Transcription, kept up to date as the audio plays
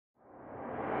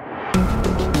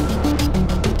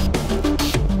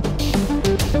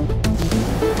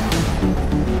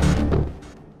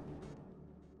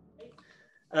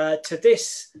To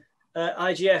this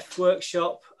IGF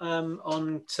workshop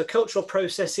on cultural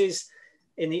processes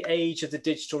in the age of the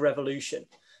digital revolution.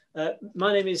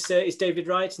 My name is David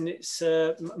Wright, and it's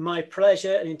my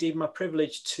pleasure and indeed my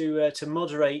privilege to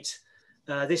moderate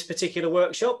this particular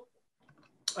workshop.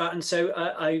 And so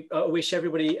I wish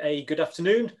everybody a good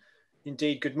afternoon,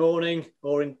 indeed good morning,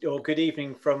 or good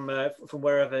evening from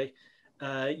wherever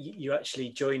you actually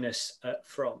join us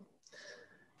from.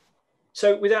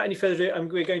 So without any further ado,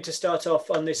 we're going to start off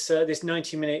on this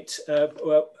 90-minute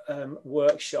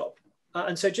workshop.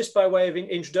 And so just by way of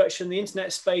introduction, the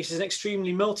internet space is an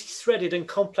extremely multi-threaded and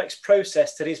complex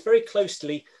process that is very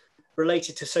closely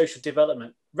related to social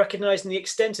development. Recognizing the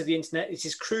extent of the internet, it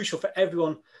is crucial for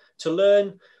everyone to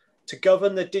learn to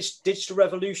govern the digital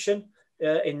revolution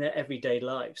in their everyday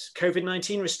lives.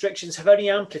 COVID-19 restrictions have only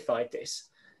amplified this,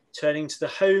 turning to the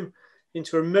home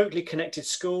into a remotely connected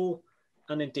school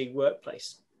and indeed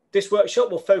workplace. This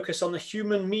workshop will focus on the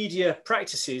human media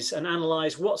practices and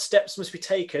analyse what steps must be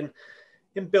taken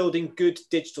in building good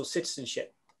digital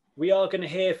citizenship. We are going to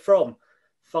hear from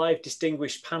 5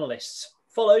 distinguished panellists,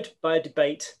 followed by a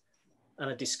debate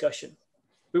and a discussion.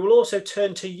 We will also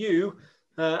turn to you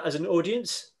as an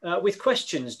audience with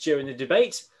questions during the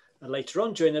debate and later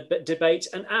on during the debate,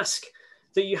 and ask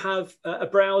that you have a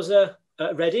browser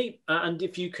ready, and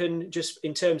if you can just,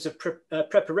 in terms of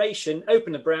preparation,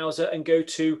 open the browser and go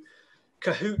to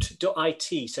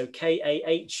kahoot.it, so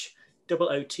kahoot.it,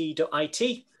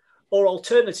 or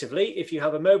alternatively, if you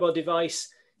have a mobile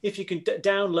device, if you can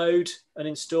download and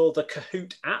install the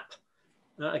Kahoot app.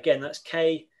 Again, that's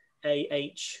Kahoot.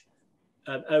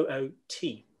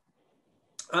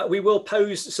 We will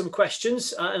pose some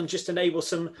questions and just enable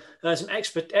some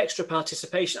extra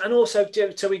participation, and also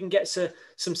so we can get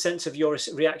some sense of your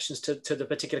reactions to the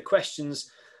particular questions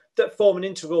that form an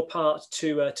integral part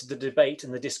to the debate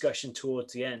and the discussion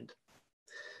towards the end.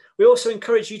 We also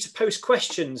encourage you to post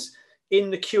questions in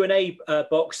the Q&A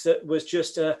box that was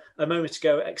just a moment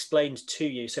ago explained to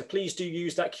you. So please do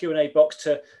use that Q&A box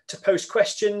to post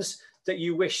questions that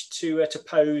you wish to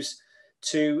pose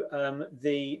to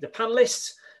the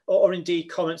panelists, or indeed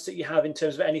comments that you have in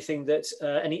terms of anything that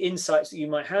any insights that you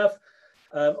might have,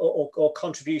 or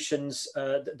contributions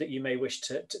that you may wish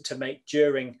to make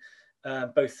during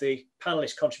both the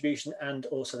panelist contribution and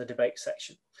also the debate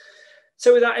section.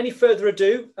 So without any further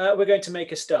ado, we're going to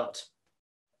make a start.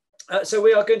 So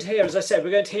we are going to hear, as I said,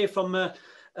 we're going to hear from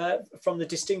the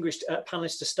distinguished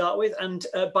panelists to start with, and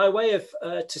by way of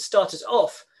to start us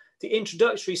off, the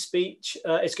introductory speech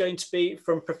is going to be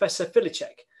from Professor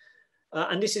Filiciak.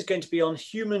 And this is going to be on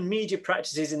human media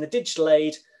practices in the digital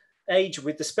age,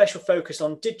 with the special focus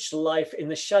on digital life in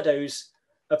the shadows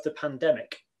of the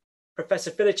pandemic.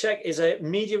 Professor Filiciak is a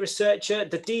media researcher,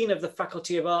 the Dean of the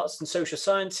Faculty of Arts and Social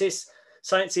Sciences,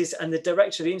 and the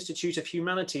Director of the Institute of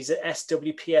Humanities at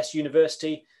SWPS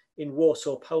University in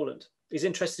Warsaw, Poland. He's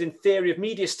interested in theory of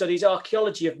media studies,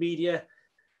 archaeology of media,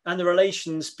 and the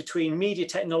relations between media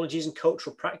technologies and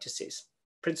cultural practices.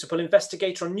 Principal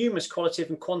investigator on numerous qualitative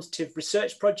and quantitative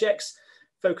research projects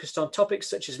focused on topics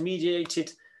such as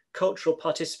mediated cultural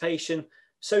participation,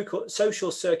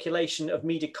 social circulation of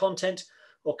media content,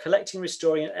 or collecting,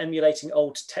 restoring, and emulating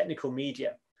old technical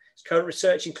media. His current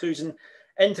research includes an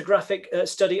ethnographic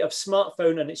study of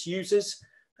smartphone and its users,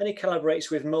 and he collaborates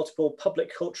with multiple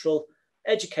public, cultural,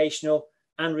 educational,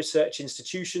 and research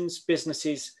institutions,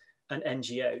 businesses, and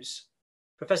NGOs.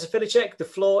 Professor Filiciak, the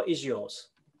floor is yours.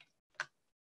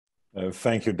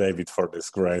 Thank you, David, for this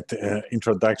great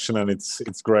introduction, and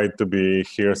it's great to be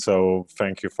here. So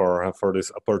thank you for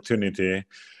this opportunity.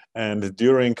 And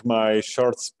during my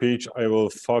short speech, I will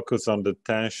focus on the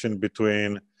tension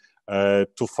between 2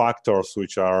 factors,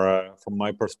 which are, from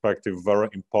my perspective, very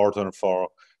important for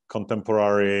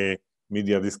contemporary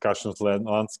media discussions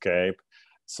landscape.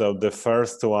 So the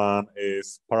first one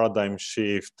is paradigm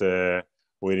shift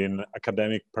within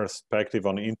academic perspective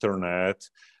on internet.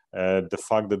 The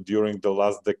fact that during the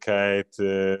last decade,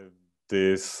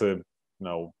 this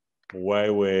way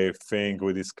we think,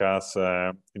 we discuss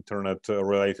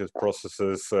internet-related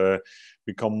processes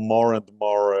become more and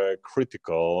more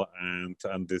critical,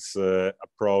 and this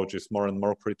approach is more and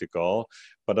more critical.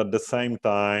 But at the same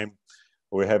time,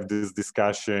 we have this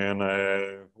discussion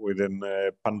within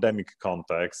a pandemic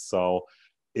context. So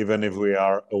even if we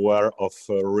are aware of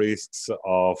risks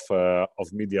of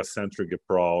media-centric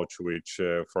approach, which,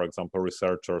 for example,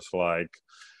 researchers like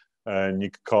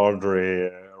Nick Caldry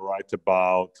write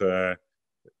about,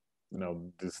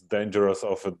 this dangerous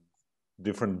of a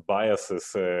different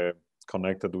biases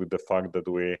connected with the fact that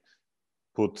we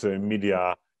put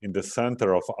media in the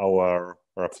center of our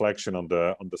reflection on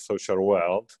the social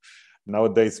world.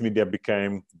 Nowadays, media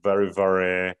became very,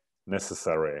 very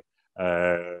necessary.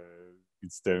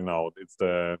 It's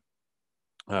the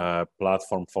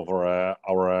platform for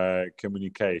our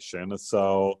communication.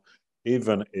 So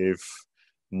even if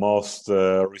most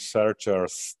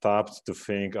researchers stopped to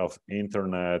think of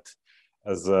internet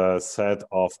as a set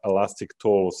of elastic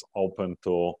tools open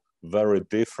to very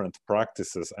different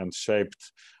practices and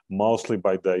shaped mostly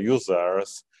by the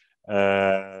users,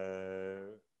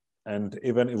 and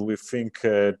even if we think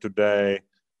today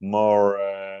more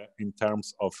in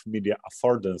terms of media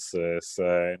affordances,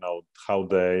 how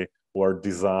they were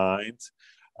designed,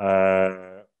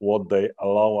 what they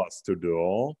allow us to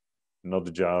do,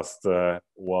 not just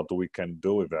what we can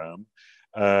do with them.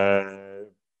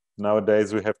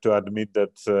 Nowadays, we have to admit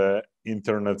that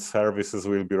internet services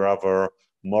will be rather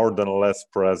more than less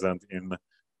present in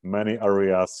many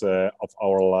areas of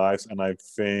our lives, and I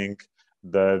think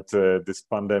that this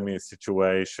pandemic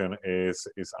situation is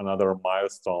another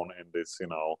milestone in this,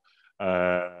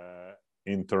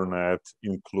 internet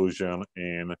inclusion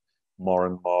in more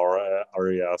and more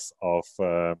areas of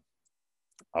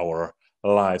our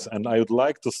lives. And I would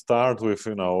like to start with,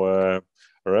 a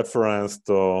reference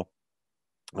to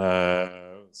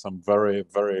some very,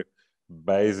 very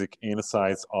basic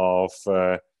insights of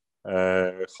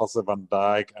Jose van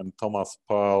Dijk and Thomas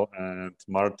Pearl and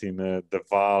Martin de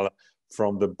Waal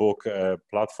from the book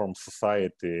Platform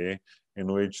Society,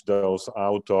 in which those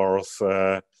authors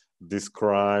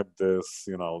describe this,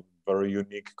 very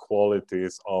unique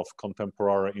qualities of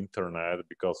contemporary internet,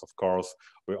 because of course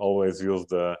we always use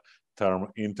the term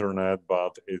internet,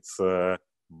 but it's a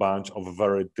bunch of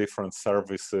very different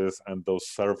services, and those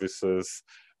services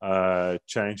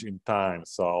change in time.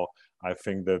 So I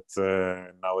think that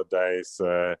nowadays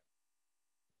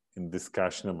in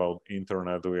discussion about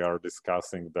internet, we are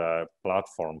discussing the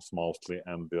platforms mostly,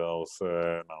 and those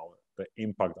the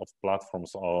impact of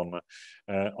platforms on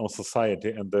society.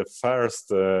 And the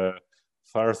first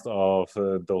of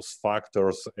those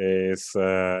factors is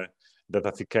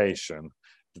datafication.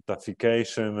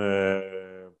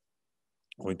 Datafication,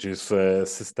 which is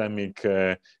systemic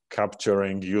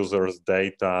capturing users'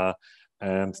 data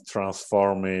and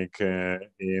transforming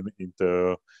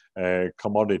into a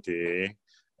commodity.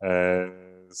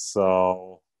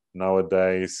 So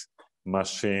nowadays,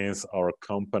 machines or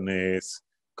companies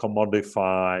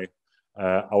commodify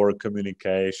our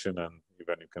communication, and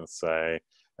even you can say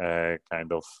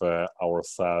kind of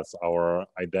ourselves, our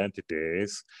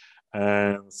identities,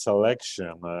 and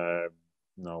selection.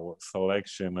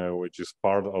 Selection, which is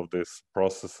part of this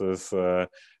processes,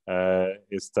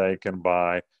 is taken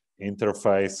by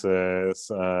interfaces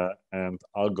and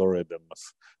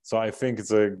algorithms. So I think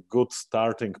it's a good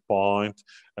starting point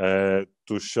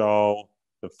to show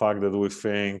the fact that we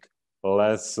think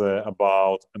less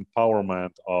about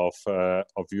empowerment of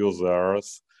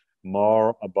users,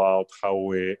 more about how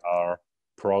we are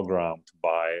programmed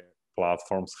by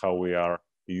platforms, how we are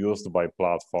used by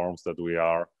platforms, that we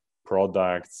are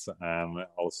products, and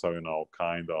also,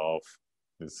 kind of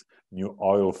this new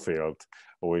oil field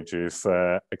which is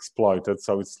exploited.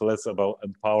 So it's less about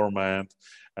empowerment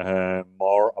and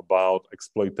more about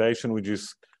exploitation, which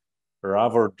is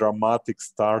rather dramatic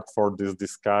start for this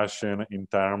discussion in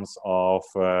terms of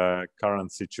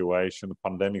current situation,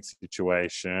 pandemic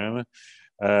situation.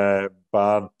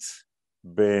 But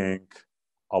being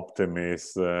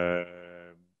optimist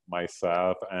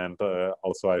myself, and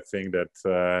also I think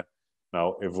that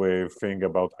now if we think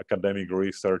about academic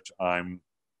research,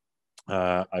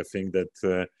 I think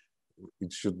that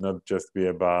it should not just be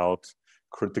about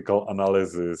critical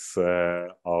analysis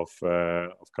of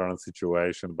current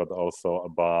situation, but also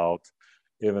about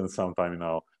even sometimes,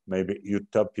 maybe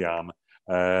utopian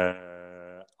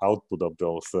output of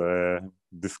those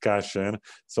discussion.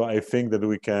 So I think that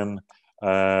we can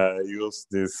use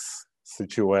this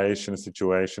situation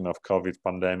of COVID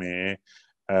pandemic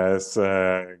as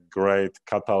a great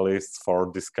catalyst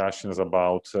for discussions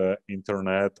about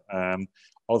internet, and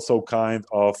also kind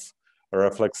of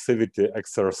reflexivity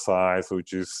exercise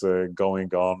which is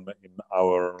going on in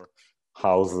our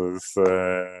houses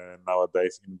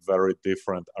nowadays in very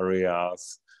different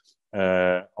areas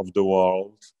of the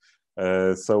world.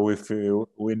 So we feel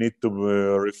we need to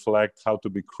reflect how to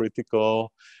be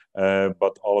critical,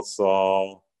 but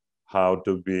also how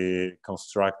to be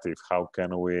constructive. How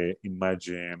can we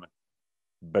imagine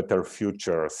better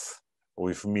futures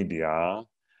with media?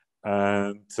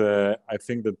 And I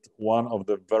think that one of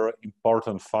the very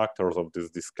important factors of this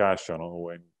discussion,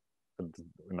 when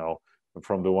you know,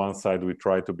 from the one side we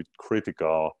try to be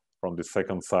critical, from the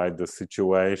second side the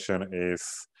situation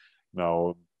is, you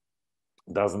know,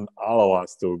 doesn't allow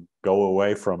us to go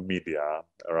away from media.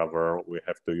 Rather, we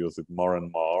have to use it more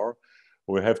and more.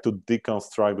 We have to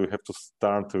deconstruct, we have to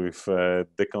start with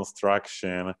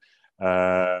deconstruction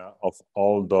of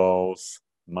all those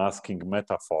masking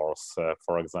metaphors.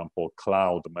 For example,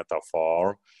 cloud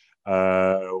metaphor,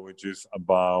 which is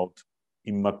about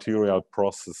immaterial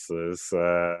processes,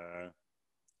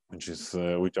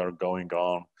 which are going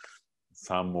on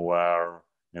somewhere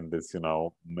in this, you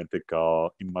know,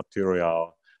 mythical,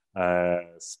 immaterial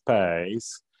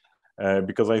space,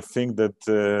 because I think that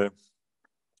the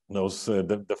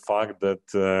fact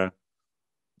that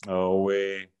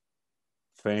we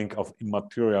think of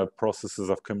immaterial processes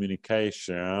of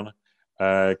communication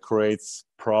creates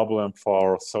problem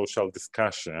for social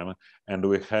discussion, and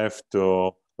we have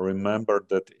to remember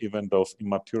that even those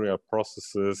immaterial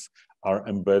processes are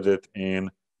embedded in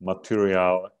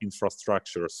material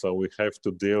infrastructure. So we have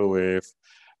to deal with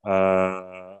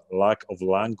lack of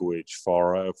language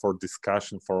for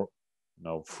discussion, for, you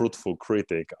know, fruitful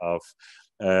critique of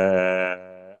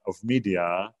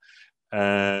media,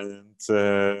 and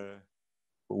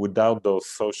without those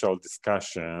social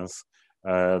discussions,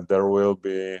 there will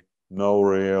be no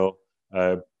real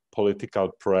political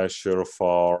pressure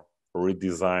for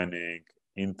redesigning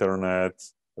internet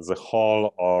as a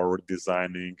whole, or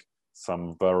redesigning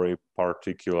some very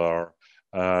particular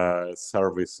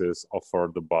services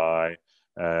offered by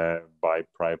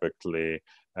privately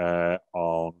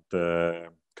owned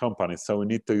companies. So we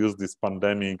need to use this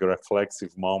pandemic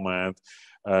reflexive moment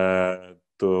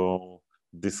to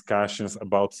discussions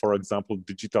about, for example,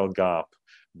 digital gap,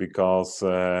 because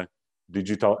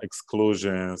digital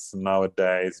exclusions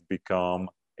nowadays become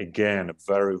again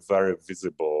very, very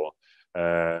visible.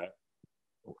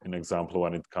 An example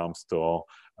when it comes to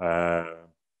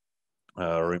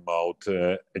remote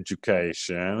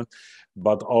education,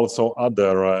 but also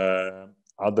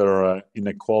other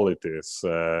inequalities,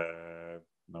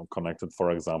 you know, connected,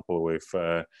 for example,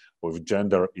 with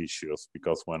gender issues,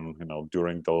 because when, you know,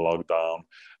 during the lockdown,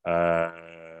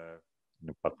 in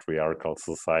the patriarchal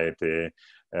society,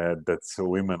 that's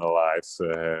women's lives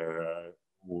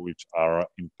which are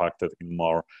impacted in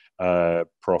more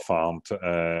profound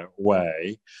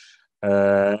way,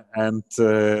 and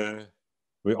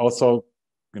we also,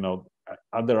 you know,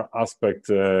 other aspect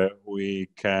we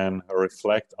can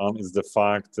reflect on is the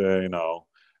fact, you know,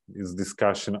 is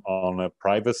discussion on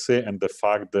privacy, and the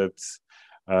fact that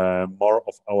more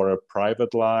of our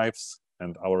private lives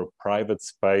and our private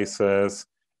spaces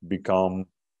become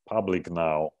public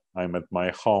now. I'm at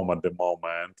my home at the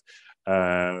moment,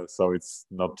 so it's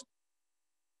not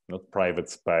private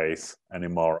space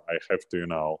anymore. I have to, you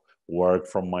know, work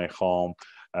from my home,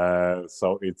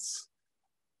 so it's,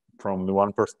 from the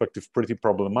one perspective, pretty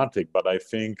problematic, but I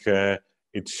think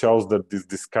it shows that this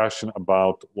discussion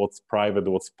about what's private,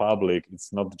 what's public,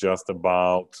 it's not just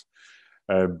about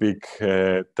big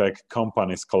tech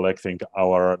companies collecting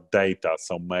our data.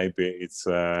 So maybe it's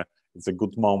a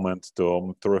good moment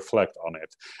to reflect on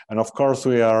it. And of course,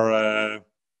 we are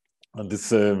on this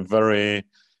very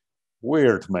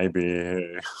weird, maybe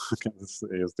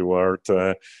is the word,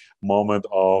 moment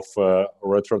of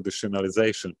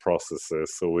retraditionalization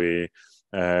processes. So we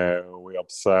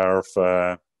observe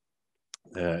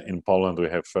in Poland, we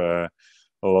have a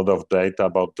lot of data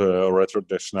about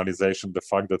retraditionalization, the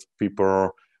fact that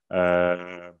people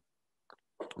are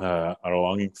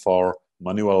longing for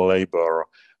manual labor,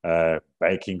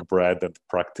 baking bread and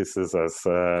practices as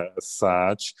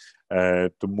such,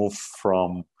 to move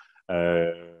from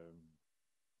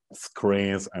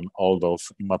screens and all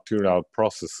those immaterial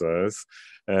processes.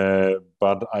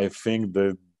 But I think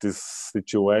that these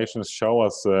situations show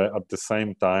us at the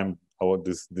same time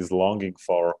this longing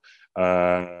for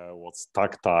what's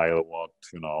tactile, what,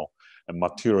 you know, a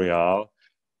material,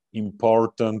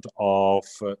 importance of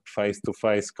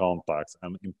face-to-face contacts,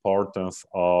 and importance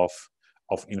of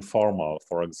informal,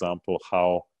 for example,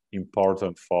 how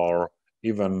important for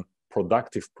even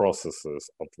productive processes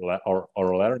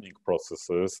or learning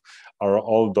processes are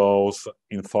all those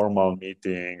informal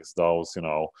meetings, those, you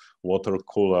know, water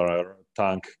cooler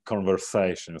tank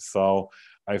conversations. So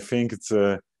I think it's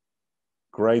a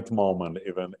great moment,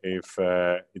 even if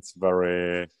it's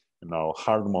very, you know,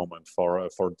 hard moment for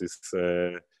this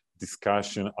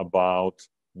discussion about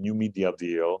new media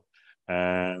deal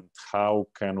and how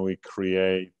can we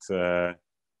create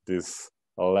this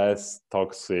less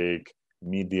toxic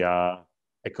media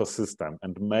ecosystem.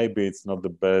 And maybe it's not the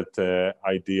bad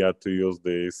idea to use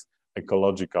this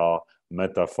ecological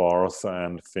metaphors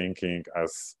and thinking,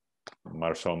 as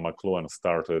Marshall McLuhan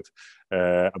started,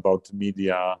 about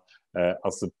media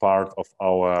as a part of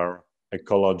our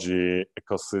ecology,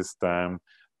 ecosystem,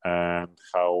 and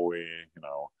how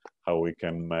we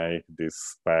can make this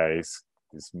space,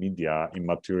 this media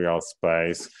immaterial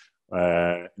space, in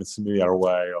a similar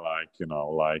way,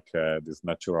 like this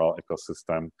natural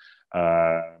ecosystem,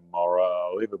 more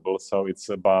livable. So it's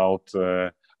about,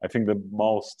 I think the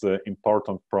most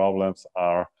important problems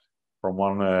are, from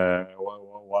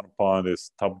one point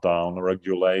is top-down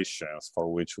regulations,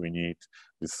 for which we need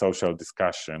this social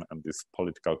discussion and this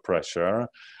political pressure.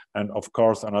 And of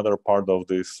course, another part of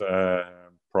this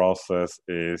process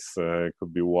is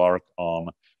could be work on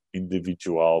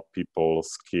individual people's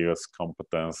skills,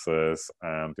 competences,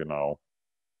 and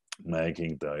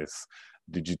making this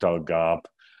digital gap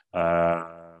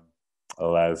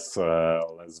less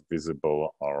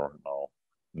visible, or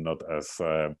not as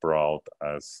broad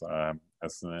as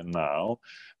now.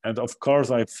 And of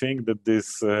course, I think that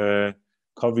this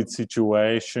COVID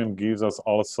situation gives us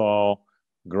also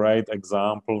great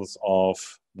examples of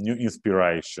new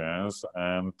inspirations,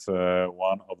 and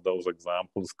one of those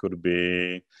examples could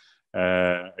be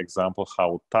example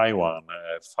how Taiwan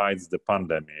fights the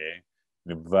pandemic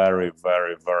in a very,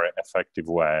 very, very effective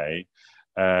way.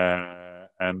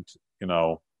 And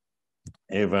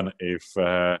even if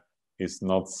it's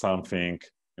not something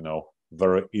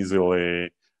very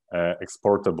easily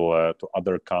exportable to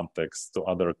other contexts, to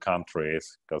other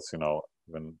countries, because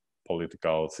even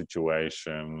political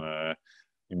situation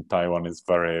in Taiwan is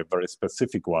very, very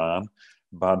specific one.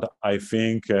 But I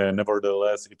think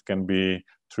nevertheless it can be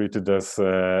treated as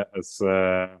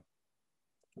a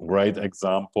great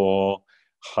example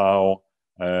how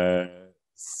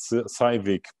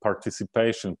civic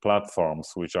participation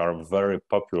platforms, which are very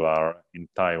popular in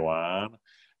Taiwan,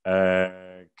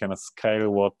 can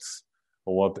scale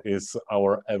what is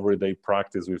our everyday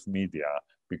practice with media,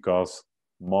 because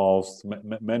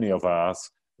many of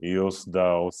us use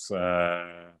those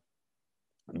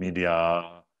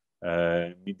media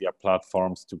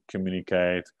platforms to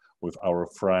communicate with our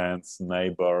friends,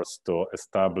 neighbors, to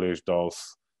establish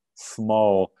those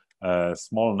small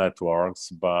networks,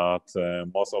 but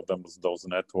most of those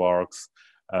networks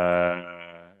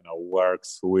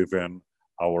works within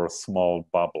our small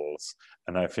bubbles.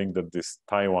 And I think that this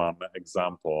Taiwan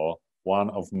example, one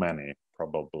of many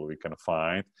probably we can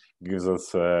find, gives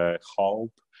us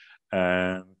hope,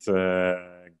 and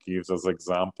gives us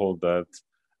example that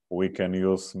we can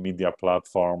use media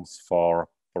platforms for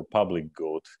public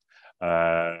good,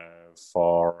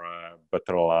 for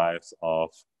better lives of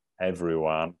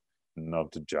everyone,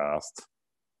 not just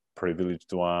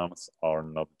privileged ones, or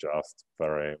not just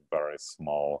very, very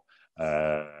small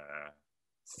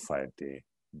society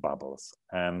bubbles.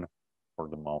 And for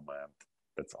the moment,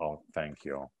 that's all. Thank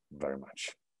you very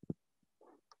much.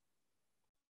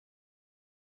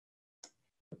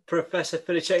 Professor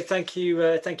Filiciak, thank you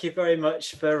very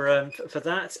much for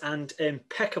that, and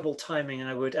impeccable timing,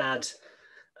 I would add,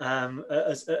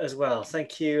 as well.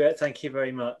 Thank you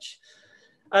very much.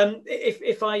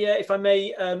 If I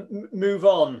may move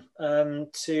on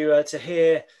to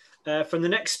hear from the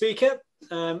next speaker,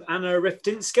 Anna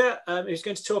Rywczyńska, who's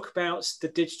going to talk about the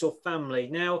digital family.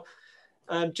 Now,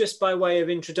 just by way of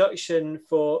introduction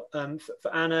for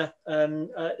Anna,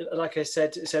 like I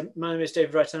said, so my name is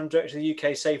David Wright, and I'm director of the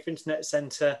UK Safe Internet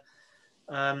Centre,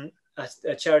 a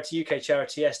UK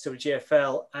charity,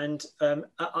 SWGfL, and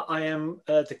I am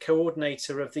the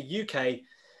coordinator of the UK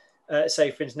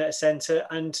Safe Internet Centre.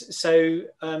 And so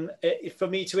for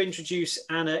me to introduce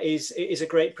Anna is a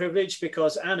great privilege,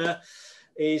 because Anna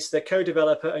is the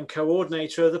co-developer and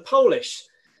coordinator of the Polish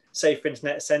Safe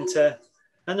Internet Centre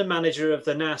and the manager of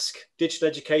the NASK Digital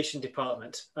Education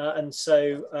Department. And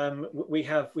so we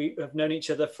have known each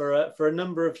other for a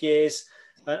number of years,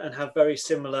 and have very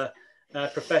similar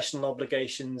professional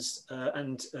obligations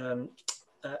and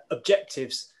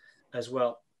objectives as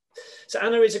well. So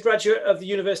Anna is a graduate of the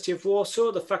University of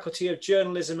Warsaw, the Faculty of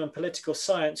Journalism and Political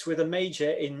Science, with a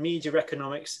major in media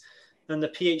economics, and the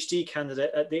PhD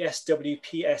candidate at the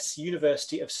SWPS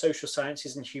University of Social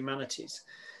Sciences and Humanities.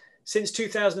 Since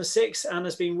 2006,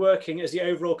 Anna's been working as the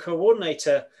overall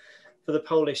coordinator for the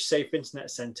Polish Safe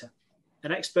Internet Centre.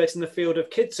 An expert in the field of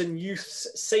kids and youth's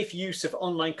safe use of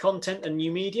online content and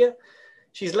new media,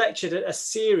 she's lectured at a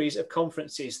series of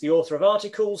conferences, the author of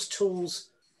articles, tools,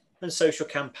 and social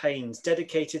campaigns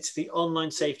dedicated to the online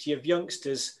safety of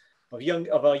youngsters, of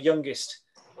our youngest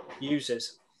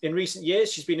users. In recent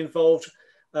years, she's been involved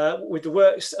with the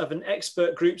works of an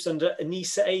expert groups under a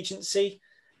NISA agency,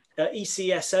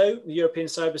 ECSO, the European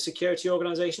Cybersecurity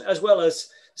Organization, as well as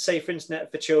Safer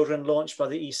Internet for Children, launched by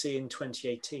the EC in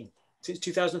 2018. Since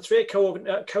 2003,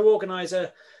 a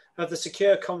co-organizer of the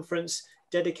Secure Conference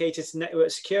dedicated to network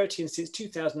security, and since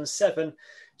 2007,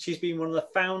 she's been one of the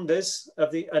founders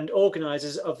of and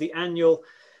organizers of the annual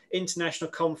international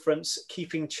conference,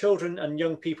 Keeping Children and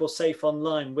Young People Safe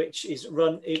Online, which is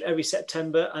run every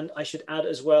September. And I should add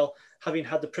as well, having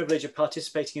had the privilege of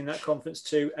participating in that conference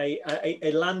too,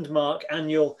 a landmark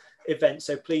annual event.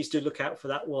 So please do look out for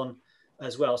that one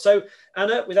as well. So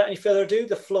Anna, without any further ado,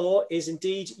 the floor is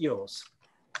indeed yours.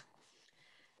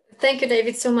 Thank you,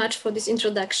 David, so much for this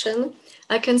introduction.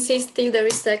 I can see still there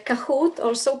is a Kahoot,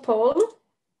 also poll,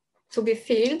 to be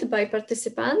filled by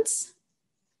participants.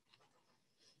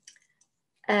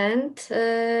 And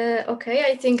okay,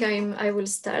 I think I will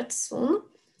start soon.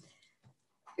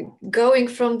 Going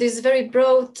from this very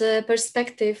broad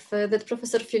perspective that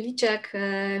Professor Filiciak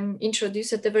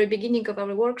introduced at the very beginning of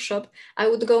our workshop, I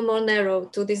would go more narrow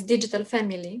to this digital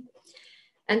family.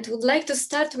 And would like to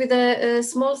start with a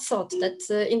small thought that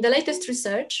in the latest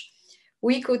research,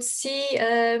 we could see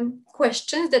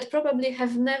questions that probably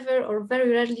have never or very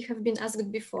rarely have been asked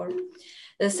before.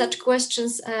 Such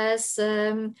questions as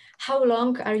how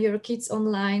long are your kids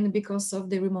online because of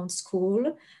the remote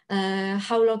school?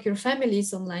 How long your family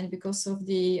is online because of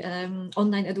the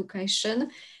online education?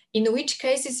 In which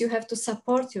cases you have to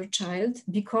support your child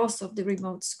because of the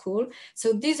remote school?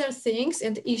 So these are things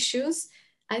and issues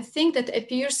I think that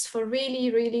appears for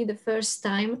really the first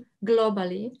time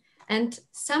globally, and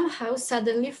somehow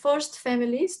suddenly forced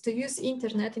families to use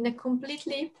internet in a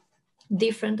completely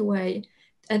different way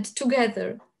and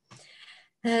together.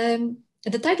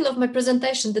 The title of my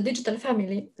presentation, The Digital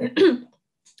Family,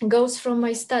 goes from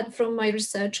my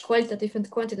research, qualitative and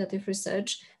quantitative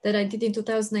research that I did in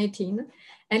 2018.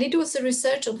 And it was a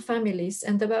research on families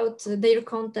and about their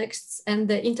contexts and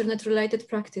the internet-related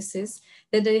practices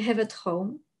that they have at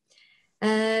home.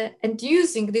 And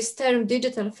using this term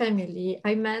digital family,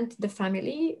 I meant the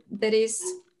family that is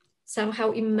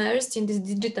somehow immersed in this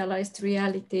digitalized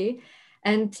reality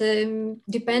and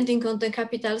depending on the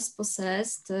capitals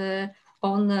possessed,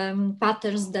 on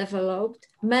patterns developed,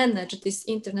 manage this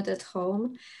internet at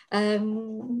home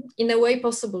in a way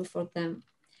possible for them,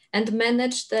 and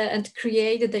manage and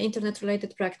create the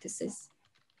internet-related practices.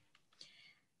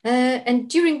 And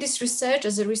during this research,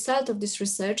 as a result of this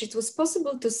research, it was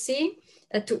possible to see,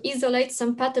 to isolate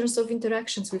some patterns of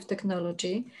interactions with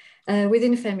technology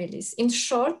within families. In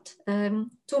short,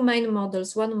 two main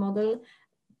models, one model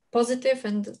positive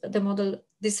and the model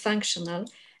dysfunctional.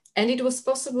 And it was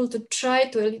possible to try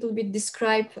to a little bit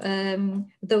describe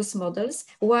those models,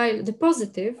 while the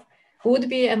positive would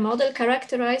be a model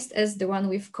characterized as the one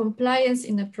with compliance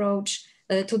in approach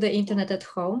to the internet at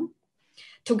home,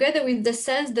 together with the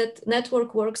sense that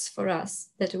network works for us,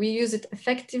 that we use it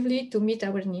effectively to meet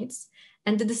our needs.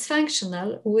 And the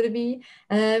dysfunctional would be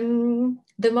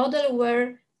the model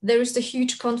where there is a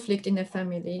huge conflict in a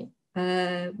family,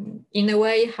 in a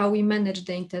way how we manage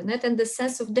the internet, and the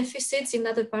sense of deficits in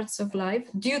other parts of life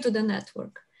due to the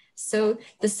network. So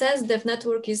the sense that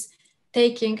network is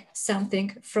taking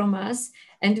something from us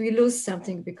and we lose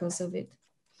something because of it.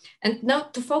 And now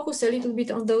to focus a little bit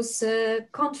on those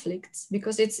conflicts,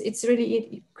 because it's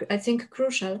really, I think,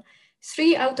 crucial.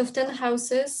 3 out of 10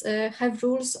 houses have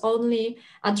rules only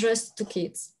addressed to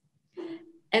kids.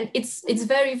 And it's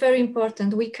very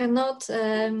important. We cannot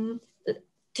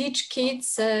teach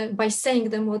kids by saying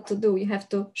them what to do. We have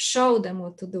to show them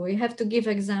what to do. We have to give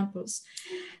examples.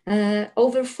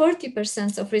 Over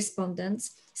 40% of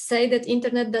respondents say that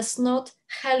internet does not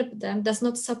help them, does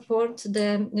not support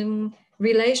the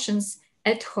relations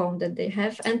at home that they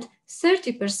have. And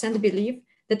 30% believe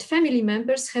that family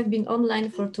members have been online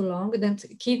for too long, that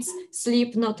kids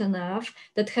sleep not enough,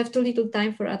 that have too little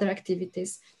time for other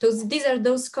activities. So these are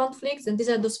those conflicts and these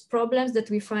are those problems that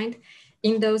we find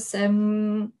in those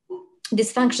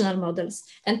dysfunctional models.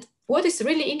 And what is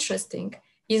really interesting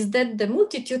is that the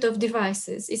multitude of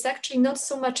devices is actually not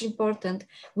so much important.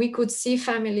 We could see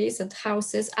families and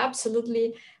houses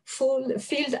absolutely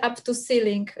filled up to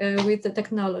ceiling with the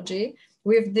technology,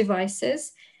 with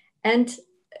devices. And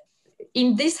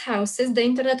in these houses, the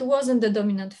internet wasn't the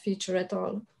dominant feature at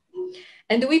all.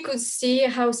 And we could see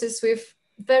houses with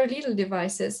very little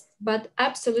devices, but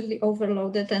absolutely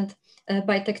overloaded and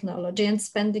by technology and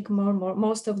spending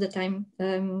most of the time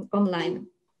online.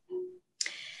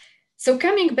 So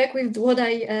coming back with what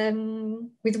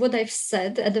I've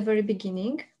said at the very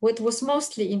beginning, what was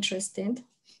mostly interesting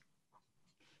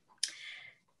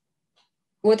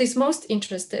what is most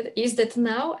interesting is that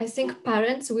now I think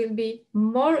parents will be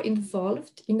more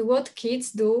involved in what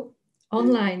kids do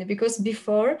online, because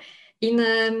before in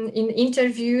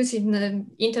interviews, in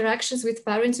interactions with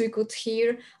parents, we could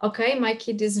hear, okay, my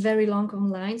kid is very long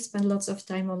online, spend lots of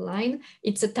time online.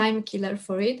 It's a time killer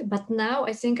for it. But now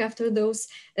I think after those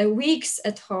weeks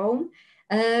at home,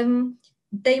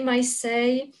 they might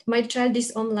say, my child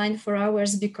is online for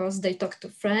hours because they talk to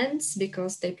friends,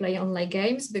 because they play online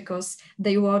games, because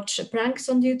they watch pranks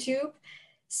on YouTube.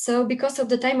 So because of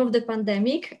the time of the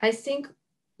pandemic, I think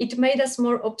it made us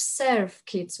more observe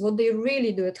kids, what they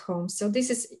really do at home. So this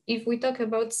is, if we talk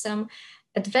about some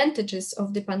advantages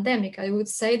of the pandemic, I would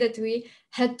say that we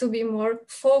had to be more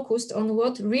focused on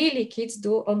what really kids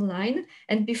do online.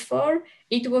 And before,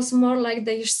 it was more like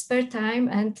their spare time,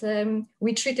 and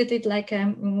we treated it like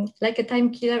a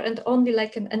time killer and only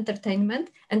like an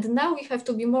entertainment. And now we have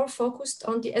to be more focused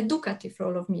on the educative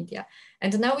role of media.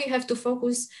 And now we have to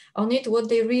focus on it, what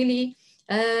they really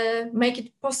make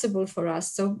it possible for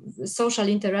us. So social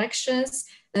interactions,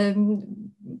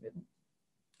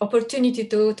 opportunity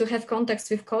to have contacts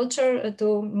with culture,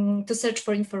 to search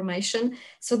for information.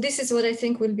 So this is what I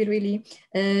think will be really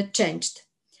changed.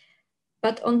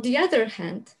 But on the other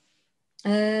hand,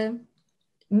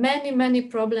 many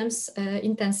problems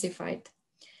intensified.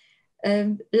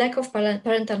 Lack of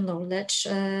parental knowledge,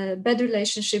 bad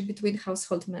relationship between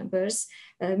household members,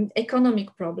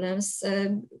 economic problems,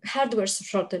 hardware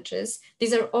shortages.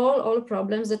 These are all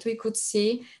problems that we could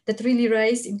see that really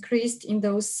increased in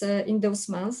those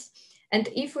months. And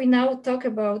if we now talk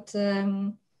about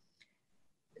the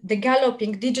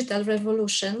galloping digital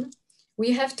revolution,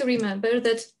 we have to remember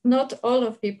that not all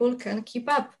of people can keep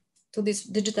up to this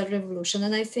digital revolution.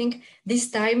 And I think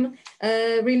this time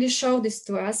really showed this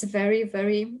to us very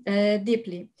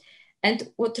deeply. And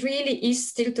what really is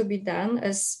still to be done,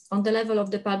 as on the level of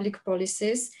the public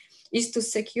policies, is to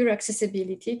secure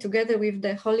accessibility together with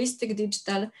the holistic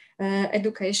digital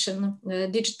education,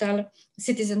 digital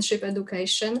citizenship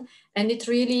education. And it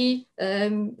really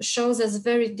shows us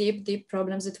very deep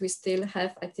problems that we still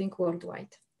have, I think,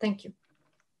 worldwide. Thank you.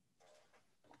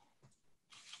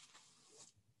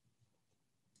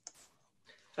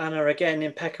 Anna, again,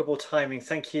 impeccable timing.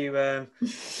 Thank you.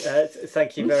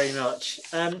 Thank you very much.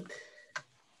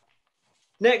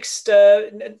 Next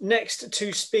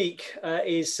to speak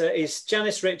is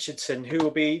Janice Richardson, who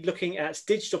will be looking at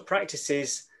digital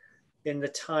practices in the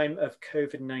time of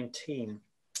COVID-19.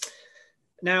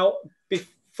 Now,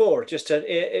 before, just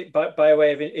by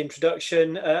way of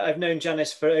introduction, I've known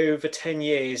Janice for over 10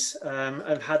 years.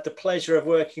 I've had the pleasure of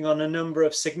working on a number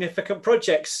of significant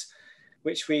projects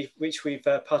which we've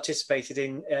participated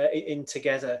in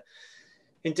together.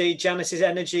 Indeed, Janice's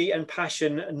energy and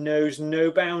passion knows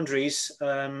no boundaries.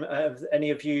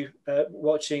 Any of you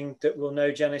watching that will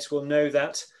know Janice will know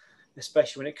that,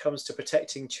 especially when it comes to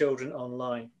protecting children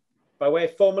online. By way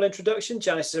of formal introduction,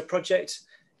 Janice is a project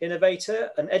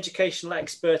innovator, an educational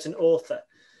expert and author.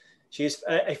 She is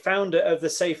a founder of the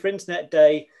Safer Internet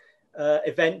Day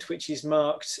event, which is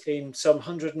marked in some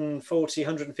 140,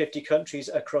 150 countries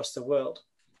across the world.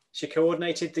 She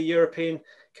coordinated the European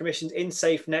Commission's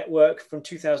InSafe network from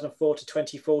 2004 to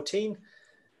 2014,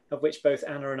 of which both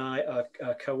Anna and I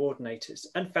are coordinators,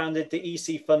 and founded the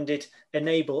EC-funded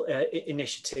Enable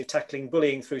initiative, tackling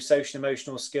bullying through social and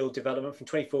emotional skill development from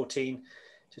 2014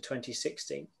 to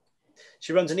 2016.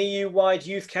 She runs an EU-wide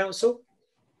youth council,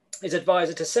 is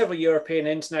advisor to several European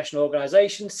and international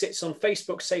organisations, sits on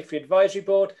Facebook's Safety Advisory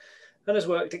Board, and has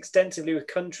worked extensively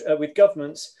with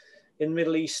governments in the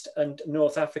Middle East and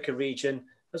North Africa region,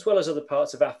 as well as other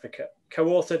parts of Africa.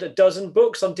 Co-authored a dozen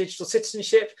books on digital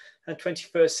citizenship and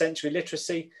 21st century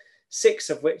literacy, 6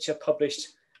 of which are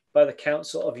published by the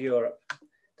Council of Europe.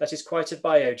 That is quite a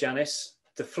bio, Janice.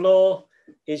 The floor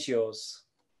is yours.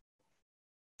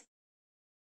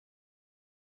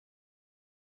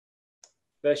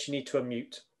 First, you need to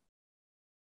unmute.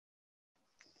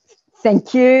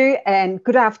 Thank you, and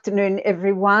good afternoon,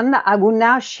 everyone. I will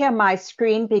now share my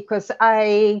screen because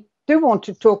I do want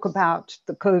to talk about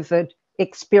the COVID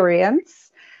experience.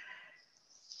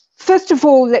 First of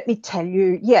all, let me tell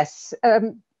you, yes,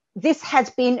 this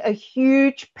has been a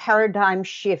huge paradigm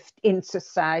shift in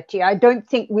society. I don't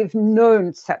think we've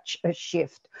known such a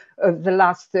shift over the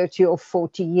last 30 or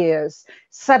 40 years.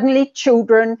 Suddenly,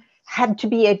 children had to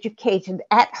be educated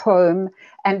at home.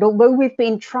 And although we've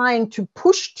been trying to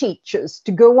push teachers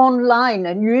to go online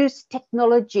and use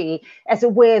technology as a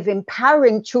way of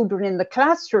empowering children in the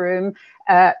classroom,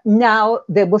 now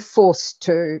they were forced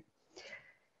to.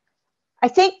 I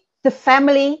think the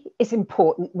family is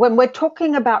important. When we're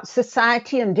talking about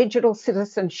society and digital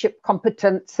citizenship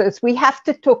competences, we have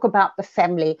to talk about the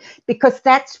family, because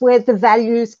that's where the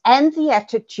values and the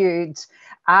attitudes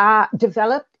are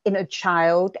developed in a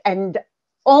child, and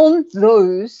on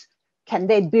those can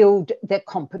they build their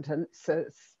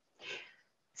competences.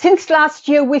 Since last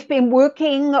year, we've been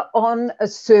working on a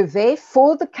survey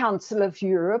for the Council of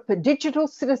Europe, a digital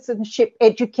citizenship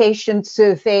education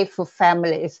survey for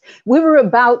families. We were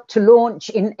about to launch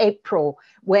in April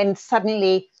when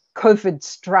suddenly COVID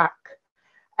struck.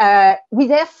 We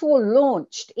therefore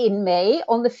launched in May,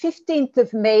 on the 15th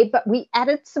of May, but we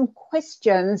added some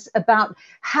questions about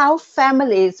how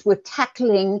families were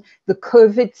tackling the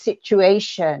COVID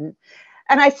situation.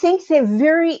 And I think they're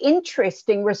very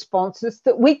interesting responses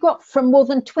that we got from more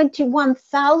than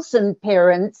 21,000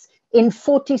 parents in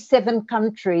 47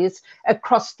 countries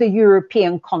across the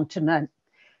European continent.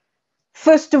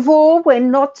 First of all, we're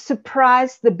not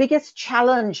surprised. The biggest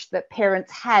challenge that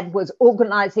parents had was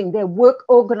organizing their work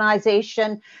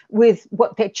organization with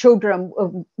what their children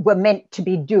were meant to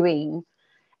be doing.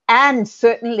 And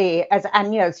certainly, as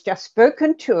Anya has just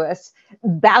spoken to us,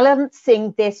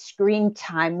 balancing their screen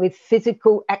time with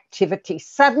physical activity.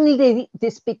 Suddenly,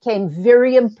 this became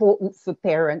very important for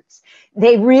parents.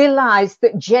 They realized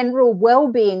that general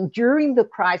well-being during the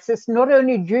crisis, not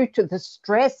only due to the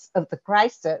stress of the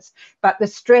crisis, but the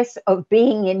stress of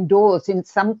being indoors in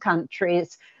some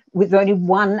countries with only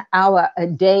 1 hour a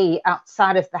day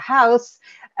outside of the house,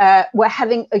 were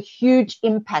having a huge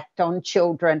impact on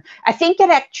children. I think it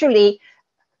actually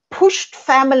pushed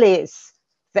families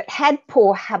that had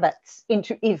poor habits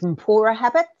into even poorer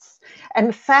habits,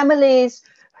 and families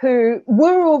who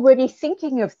were already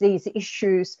thinking of these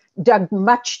issues dug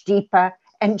much deeper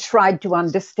and tried to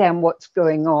understand what's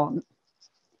going on.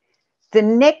 The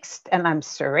next, and I'm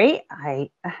sorry,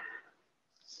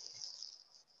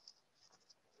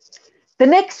 the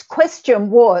next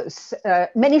question was,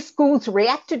 many schools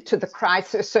reacted to the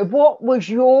crisis. So what was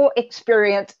your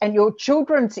experience and your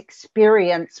children's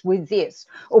experience with this?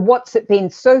 Or what's it been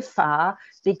so far?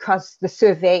 Because the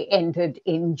survey ended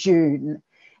in June.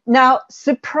 Now,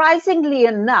 surprisingly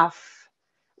enough,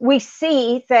 we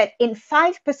see that in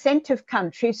 5% of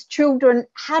countries, children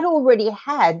had already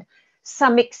had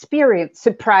some experience.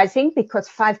 Surprising, because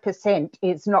 5%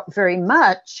 is not very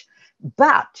much.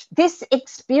 But this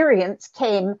experience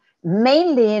came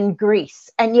mainly in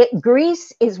Greece, and yet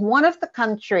Greece is one of the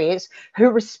countries who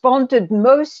responded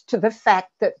most to the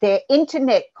fact that their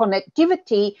internet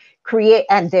connectivity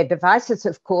and their devices,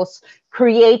 of course,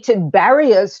 created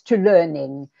barriers to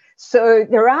learning. So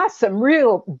there are some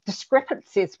real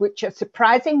discrepancies which are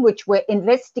surprising, which we're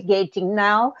investigating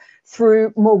now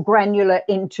through more granular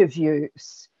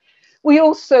interviews. We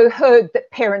also heard that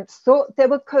parents thought they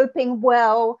were coping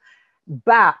well.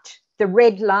 But the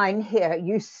red line here,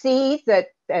 you see that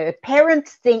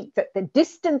parents think that the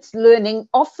distance learning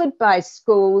offered by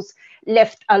schools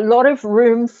left a lot of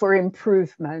room for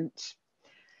improvement.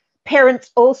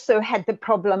 Parents also had the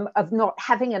problem of not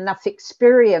having enough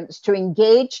experience to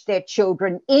engage their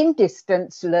children in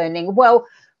distance learning. Well,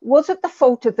 was it the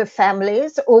fault of the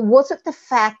families, or was it the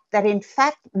fact that, in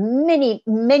fact,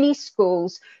 many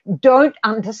schools don't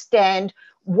understand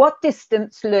what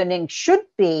distance learning should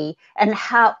be and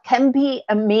how can be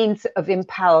a means of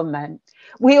empowerment?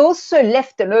 We also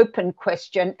left an open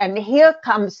question, and here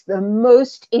comes the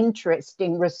most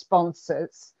interesting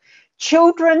responses.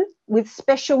 Children with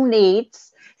special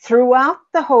needs throughout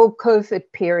the whole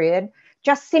COVID period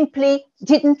just simply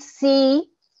didn't see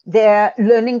their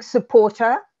learning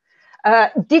supporter,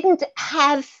 didn't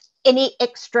have any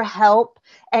extra help,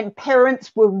 and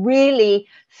parents were really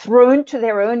thrown to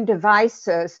their own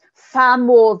devices far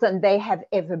more than they have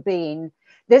ever been.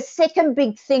 The second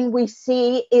big thing we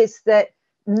see is that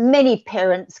many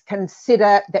parents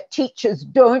consider that teachers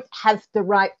don't have the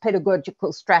right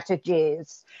pedagogical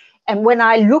strategies. And when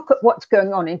I look at what's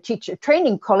going on in Teacher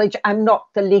Training College, I'm not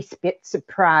the least bit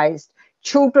surprised.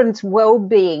 Children's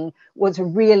well-being was a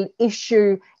real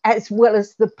issue, as well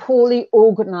as the poorly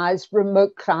organized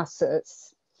remote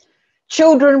classes.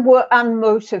 Children were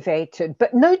unmotivated,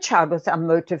 but no child was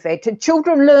unmotivated.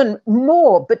 Children learn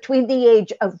more between the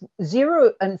age of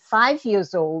 0 and 5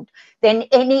 years old than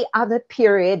any other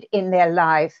period in their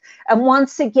life. And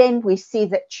once again, we see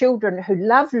that children who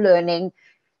love learning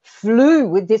flew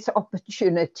with this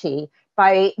opportunity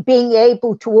by being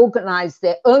able to organize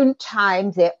their own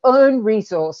time, their own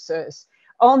resources.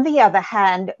 On the other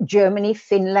hand, Germany,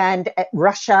 Finland,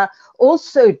 Russia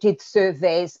also did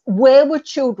surveys. Where were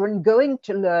children going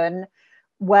to learn?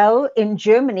 Well, in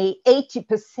Germany,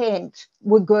 80%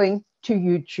 were going to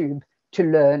YouTube. to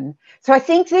learn. So I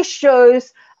think this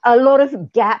shows a lot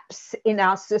of gaps in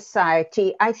our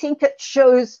society. I think it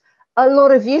shows a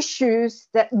lot of issues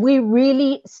that we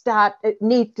really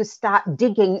need to start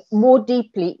digging more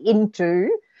deeply into.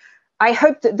 I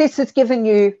hope that this has given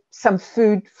you some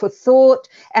food for thought,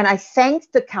 and I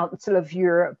thank the Council of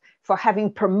Europe for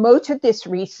having promoted this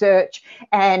research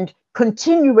and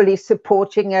continually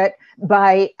supporting it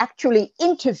by actually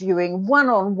interviewing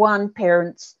one-on-one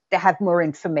parents to have more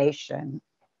information.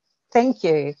 Thank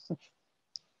you.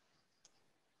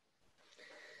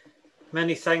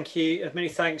 Many thanks,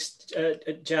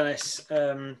 Janice.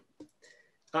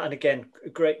 And again,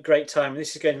 great time.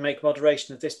 This is going to make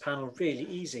moderation of this panel really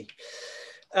easy.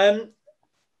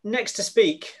 Next to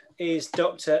speak is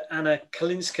Dr. Anna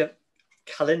Kalinowska.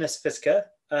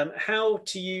 How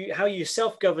you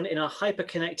self-govern in a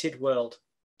hyper-connected world.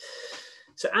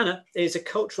 So Anna is a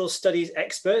cultural studies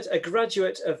expert, a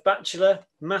graduate of Bachelor,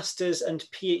 Masters and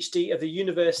PhD of the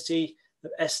University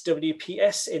of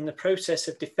SWPS in the process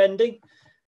of defending,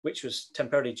 which was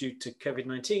temporarily due to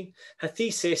COVID-19, her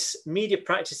thesis, Media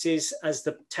Practices as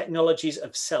the Technologies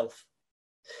of Self.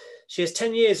 She has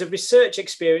 10 years of research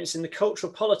experience in the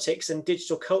cultural politics and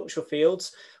digital cultural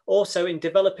fields, also in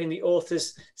developing the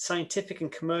author's scientific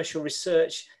and commercial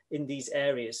research in these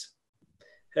areas.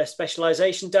 Her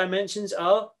specialization dimensions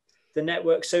are the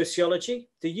network sociology,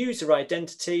 the user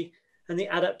identity, and the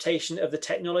adaptation of the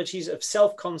technologies of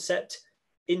self-concept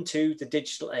into the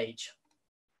digital age.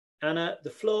 Anna, the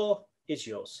floor is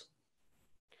yours.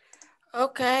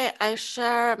 Okay, I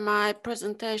share my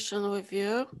presentation with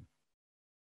you.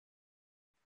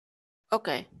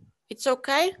 Okay, it's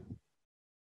okay?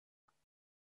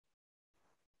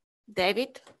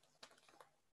 David?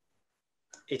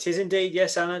 It is indeed,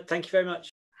 yes, Anna, thank you very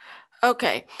much.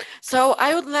 Okay, so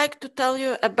I would like to tell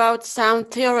you about some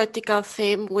theoretical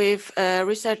theme with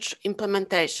research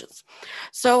implementations.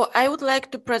 So I would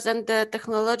like to present the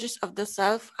technologies of the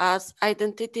self as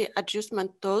identity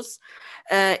adjustment tools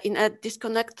in a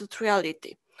disconnected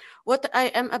reality. What I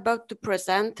am about to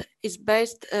present is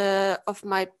based of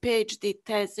my PhD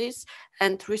thesis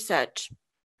and research.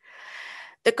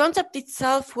 The concept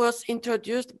itself was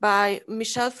introduced by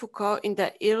Michel Foucault in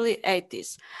the early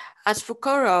 80s. As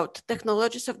Foucault wrote,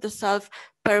 technologies of the self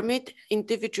permit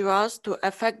individuals to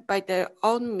effect by their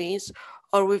own means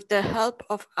or with the help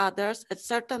of others a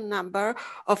certain number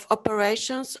of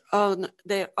operations on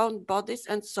their own bodies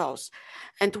and souls.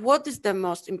 And what is the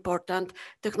most important?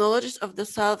 Technologies of the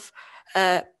self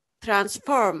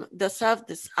transform the self,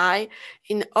 this I,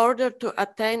 in order to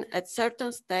attain a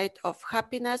certain state of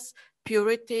happiness,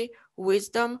 purity,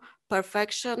 wisdom,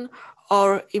 perfection,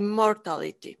 or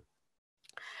immortality.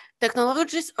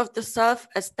 Technologies of the self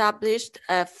established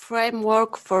a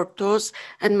framework for tools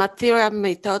and material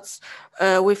methods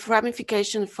with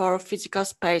ramification for physical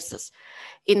spaces.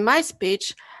 In my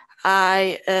speech,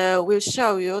 I will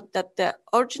show you that the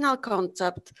original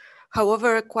concept,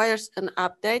 however, requires an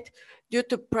update due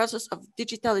to process of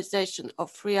digitalization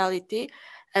of reality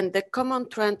and the common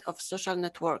trend of social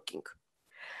networking.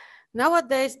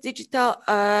 Nowadays, digital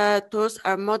tools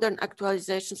are modern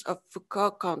actualizations of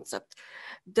Foucault concept.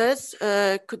 This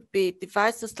could be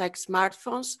devices like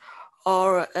smartphones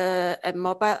or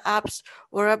mobile apps,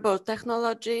 wearable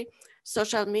technology,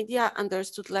 social media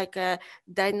understood like a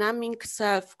dynamic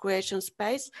self-creation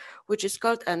space, which is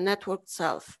called a networked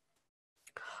self.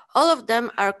 All of them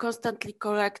are constantly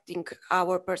collecting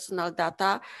our personal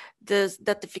data. This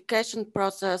datification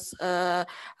process,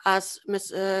 as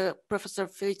Professor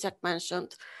Filiciak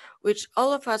mentioned, which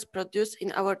all of us produce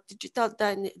in our digital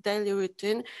daily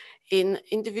routine in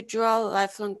individual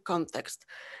lifelong context.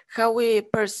 How we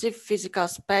perceive physical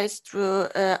space through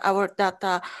our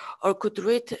data or could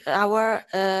read our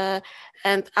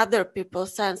and other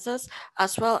people's senses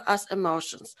as well as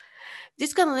emotions.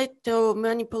 This can lead to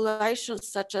manipulations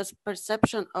such as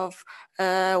perception of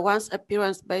one's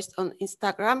appearance based on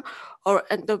Instagram or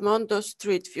Endomondo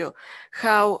Street View,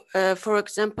 how, for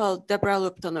example, Deborah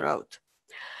Lupton wrote.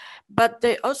 But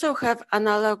they also have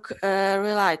analog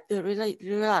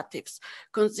relatives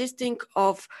consisting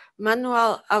of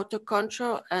manual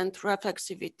autocontrol and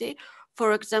reflexivity,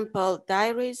 for example,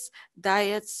 diaries,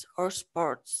 diets, or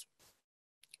sports.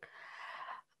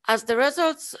 As the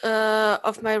results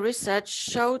of my research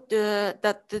showed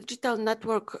that digital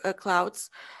network clouds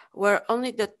were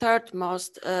only the third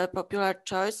most popular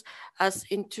choice as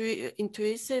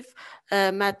intuitive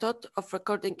method of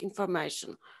recording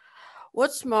information.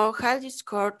 What's more, highly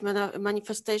scored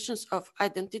manifestations of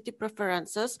identity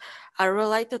preferences are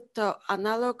related to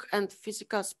analog and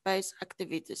physical space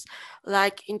activities,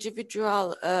 like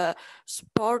individual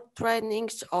sport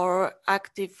trainings or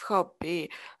active hobby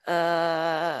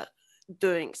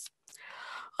doings.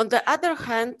 On the other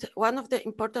hand, one of the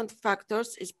important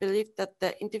factors is belief that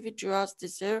the individual's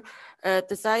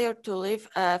desire to leave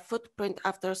a footprint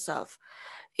after self.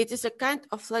 It is a kind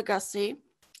of legacy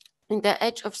in the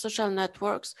age of social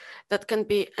networks that can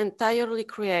be entirely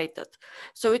created.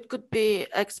 So it could be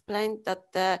explained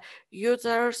that the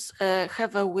users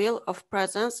have a will of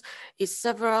presence in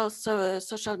several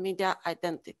social media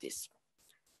identities.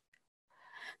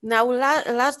 Now,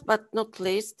 last but not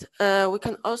least, we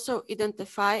can also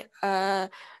identify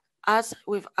us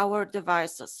with our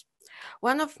devices.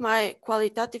 One of my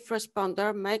qualitative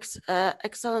responders makes an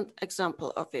excellent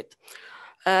example of it.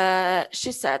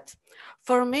 She said,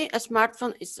 "For me, a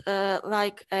smartphone is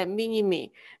like a mini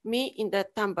me in the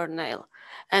thumbnail.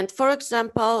 And for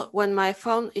example, when my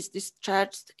phone is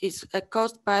discharged, is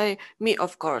caused by me,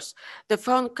 of course. The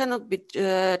phone cannot be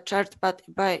charged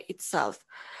by itself.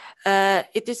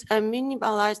 It is a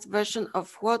minimalized version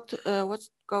of what's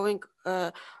going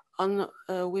on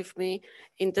with me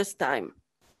in this time."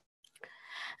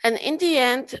 And in the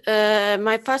end,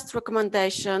 my first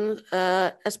recommendation,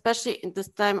 especially in this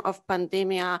time of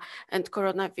pandemia and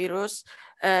coronavirus,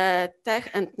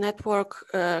 tech and network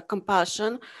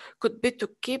compulsion, could be to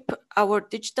keep our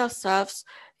digital selves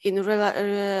in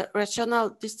rational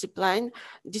discipline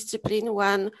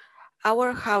when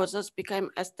our houses became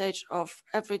a stage of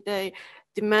everyday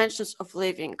dimensions of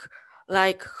living,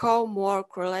 like home,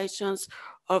 work, relations,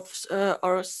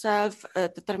 or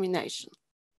self-determination.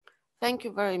 Thank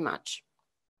you very much.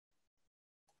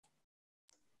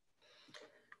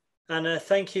 And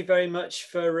thank you very much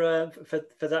for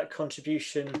that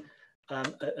contribution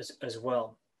as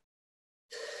well.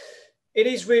 It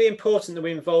is really important that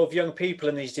we involve young people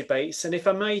in these debates. And if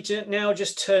I may now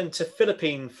just turn to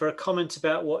Philippine for a comment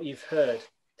about what you've heard.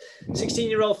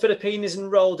 16-year-old Philippine is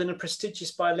enrolled in a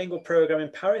prestigious bilingual program in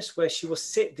Paris, where she will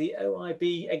sit the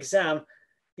OIB exam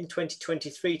in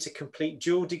 2023 to complete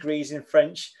dual degrees in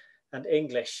French and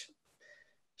English.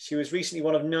 She was recently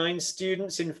one of 9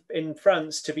 students in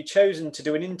France to be chosen to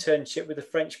do an internship with the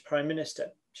French Prime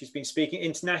Minister. She's been speaking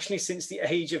internationally since the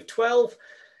age of 12,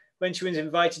 when she was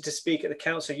invited to speak at the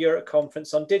Council of Europe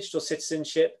Conference on Digital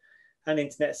Citizenship and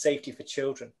Internet Safety for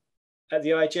Children. At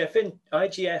the IGF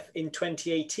in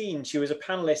 2018, she was a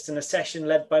panelist in a session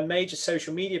led by major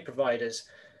social media providers,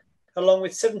 along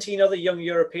with 17 other young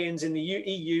Europeans in the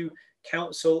EU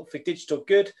Council for Digital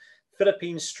Good.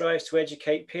 Philippines strives to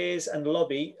educate peers and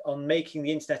lobby on making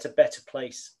the internet a better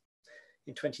place.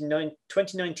 In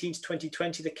 2019 to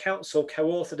 2020, the Council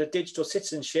co-authored a digital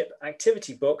citizenship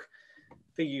activity book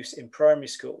for use in primary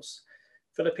schools.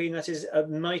 Philippine, that is a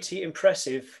mighty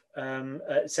impressive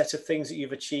set of things that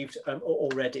you've achieved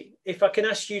already. If I can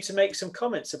ask you to make some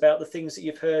comments about the things that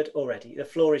you've heard already, the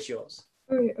floor is yours.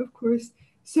 All right, of course.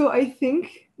 So I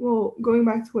think, well, going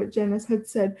back to what Janice had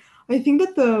said, I think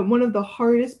that one of the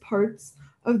hardest parts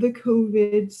of the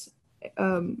COVID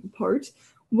part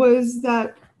was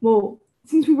that, well,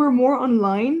 since we were more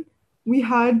online, we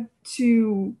had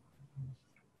to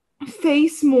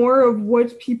face more of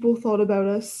what people thought about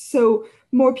us. So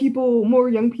more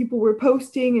young people were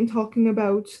posting and talking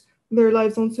about their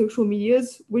lives on social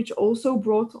medias, which also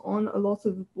brought on a lot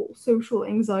of social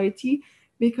anxiety,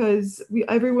 because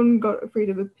everyone got afraid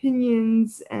of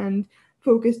opinions and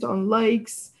focused on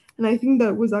likes. And I think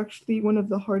that was actually one of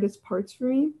the hardest parts for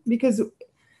me, because,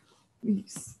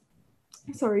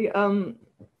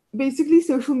 basically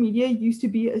social media used to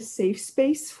be a safe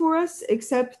space for us,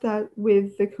 except that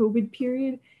with the COVID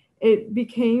period, it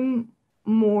became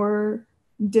more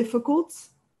difficult.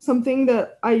 Something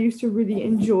that I used to really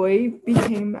enjoy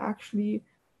became actually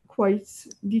quite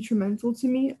detrimental to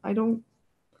me. I don't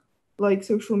like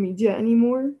social media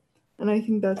anymore, and I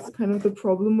think that's kind of the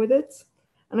problem with it.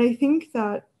 And I think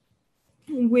that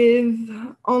with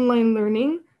online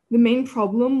learning, the main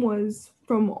problem was,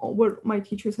 from what my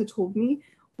teachers had told me,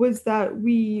 was that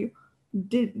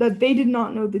they did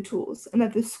not know the tools, and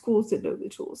that the schools didn't know the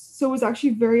tools. So it was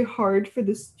actually very hard for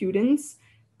the students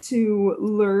to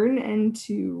learn and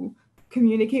to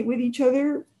communicate with each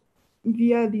other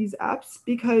via these apps,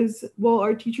 because, well,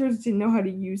 our teachers didn't know how to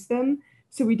use them.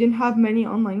 So we didn't have many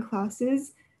online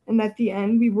classes, and at the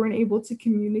end, we weren't able to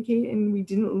communicate and we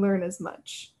didn't learn as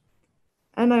much.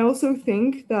 And I also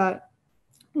think that,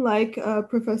 like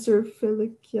Professor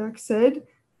Filiciak said,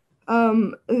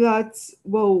 that,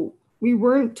 well, we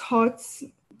weren't taught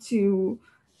to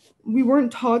we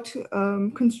weren't taught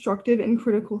constructive and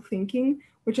critical thinking,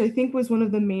 which I think was one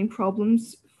of the main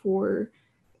problems for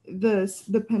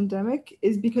the pandemic,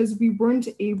 is because we weren't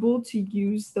able to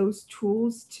use those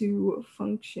tools to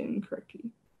function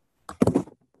correctly.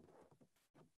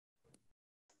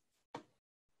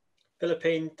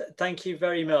 Philippine, thank you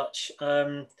very much.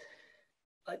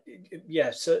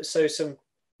 Yeah, so some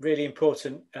really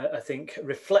important, I think,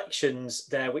 reflections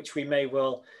there, which we may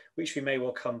well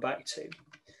come back to.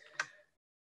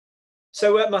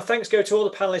 So my thanks go to all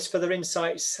the panelists for their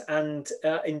insights and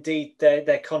indeed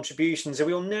their contributions. And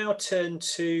we will now turn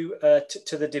to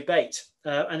the debate.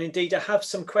 And indeed, I have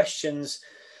some questions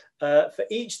for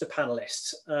each of the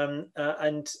panelists.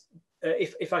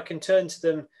 If I can turn to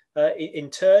them in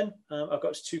turn, I've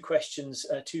got two questions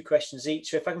each.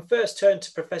 So if I can first turn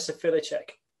to Professor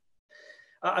Filiciak.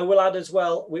 I will add as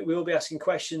well, we will be asking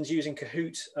questions using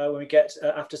Kahoot when we get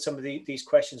after some of these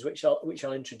questions, which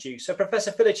I'll introduce. So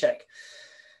Professor Filiciak,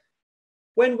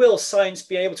 when will science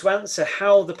be able to answer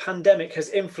how the pandemic has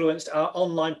influenced our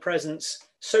online presence,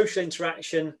 social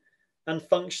interaction, and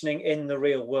functioning in the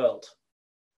real world?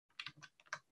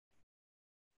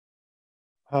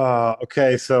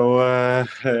 Okay, so I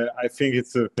think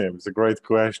it's a great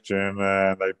question,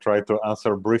 and I try to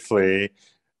answer briefly.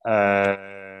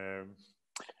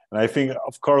 And I think,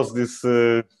 of course, this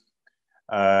there's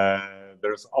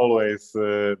always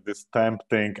this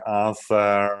tempting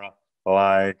answer,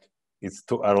 like it's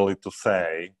too early to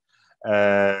say.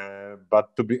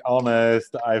 But to be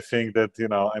honest, I think that, you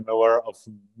know, I'm aware of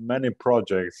many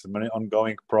projects, many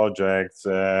ongoing projects,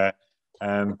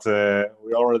 and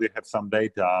we already have some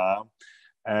data.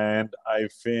 And I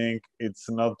think it's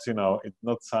not, you know, it's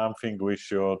not something we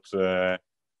should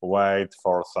wait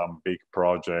for some big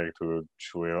project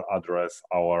which will address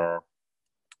our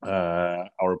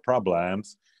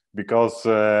problems, because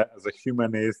as a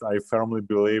humanist, I firmly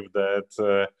believe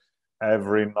that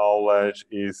every knowledge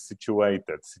is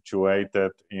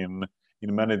situated in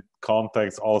many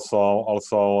contexts,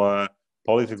 also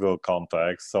political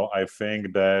contexts. So I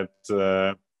think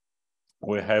that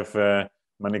we have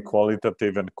many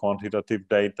qualitative and quantitative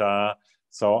data.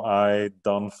 So I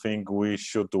don't think we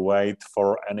should wait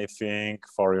for anything,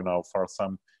 for, you know, for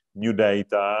some new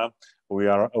data. We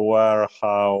are aware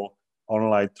how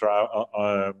online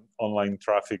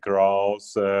traffic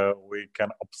grows. We can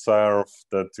observe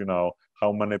that, you know,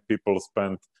 how many people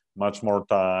spend much more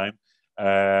time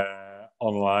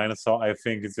online. So I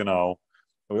think it's, you know,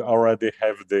 we already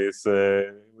have this.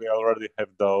 We already have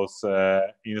those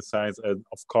insights, and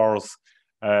of course,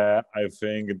 I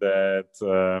think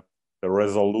that the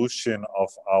resolution of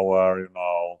our, you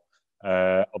know,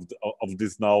 of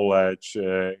this knowledge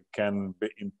can be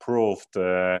improved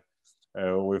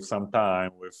with some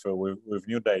time, with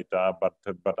new data. But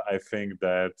I think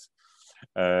that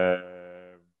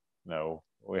no,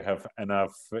 we have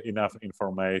enough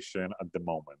information at the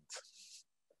moment.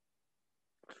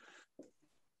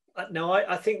 No,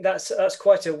 I think that's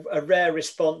quite a rare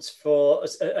response for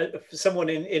someone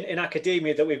in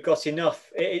academia, that we've got enough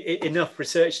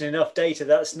research and enough data.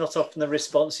 That's not often the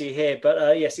response you hear.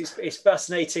 But yes, it's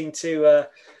fascinating to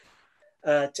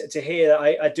hear that.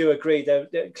 I do agree.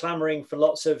 They're clamoring for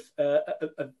lots of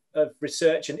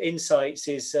research and insights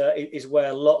is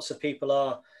where lots of people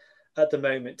are at the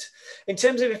moment. In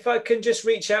terms of, if I can just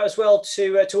reach out as well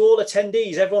to all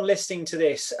attendees, everyone listening to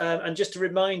this, and just a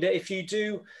reminder, if you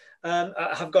do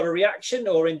have got a reaction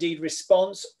or indeed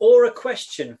response or a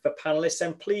question for panelists,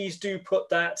 then please do put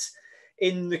that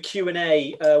in the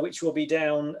Q&A, which will be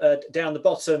down the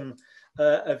bottom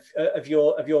of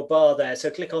your bar there. So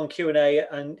click on Q&A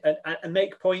and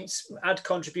make points, add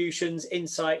contributions,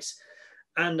 insights,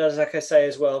 and as like I say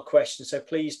as well, questions. So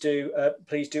please do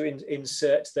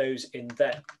insert those in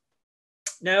there.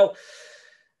 Now,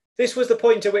 this was the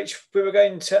point at which we were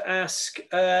going to ask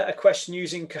a question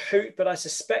using Kahoot, but I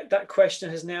suspect that question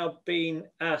has now been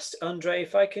asked. Andre,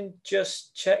 if I can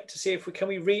just check to see if we can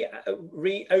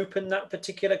reopen that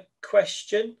particular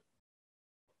question.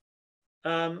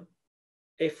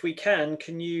 If we can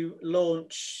you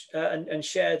launch and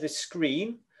share the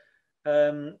screen?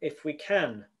 If we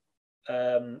can.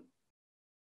 Ask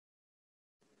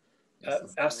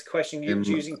the question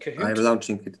using Kahoot. I'm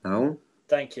launching it now.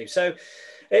 Thank you. So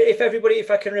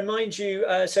if I can remind you,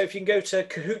 so if you can go to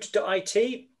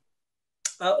kahoot.it,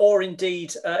 or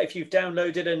indeed if you've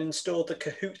downloaded and installed the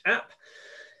Kahoot app,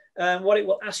 what it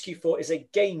will ask you for is a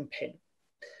game pin.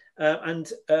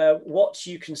 And what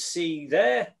you can see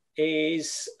there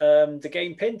is the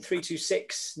game pin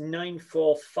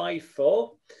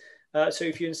 3269454. So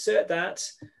if you insert that,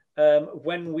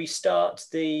 when we start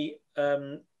the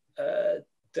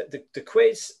the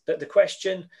quiz, the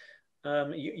question,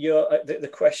 the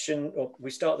question, or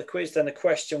we start the quiz, then the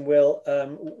question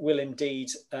will indeed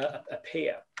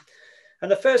appear. And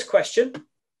the first question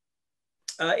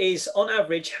is, on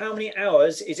average, how many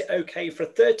hours is it okay for a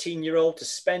 13-year-old to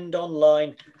spend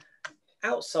online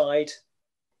outside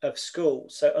of school?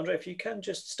 So, Andre, if you can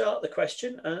just start the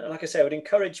question. And like I say, I would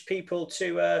encourage people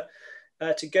to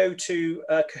go to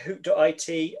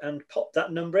kahoot.it and pop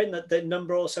that number in. The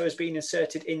number also has been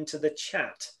inserted into the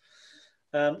chat.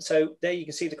 So there you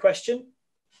can see the question.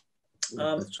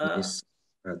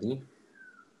 Ready.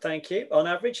 Thank you. On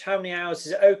average, how many hours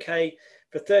is it okay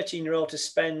for a 13-year-old to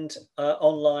spend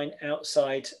online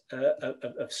outside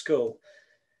of school?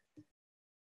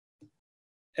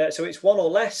 So it's 1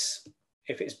 or less.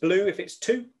 If it's blue, if it's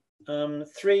 2,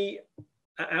 3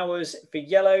 hours for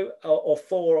yellow, or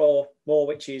 4 or more,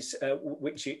 which is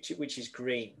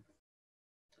green.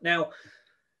 Now,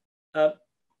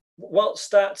 whilst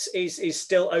that is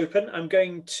still open, I'm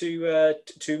going to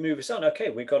move us on. Okay,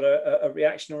 we've got a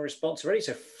reaction or response already.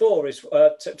 So 4 is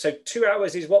so 2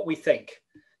 hours is what we think.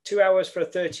 2 hours for a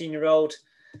 13-year-old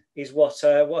is what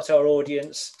our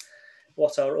audience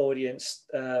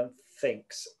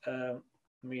thinks.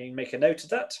 Let me make a note of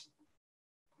that.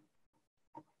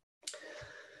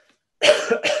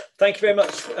 Thank you very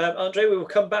much, Andre. We will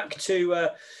come back to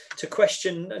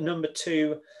question number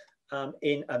 2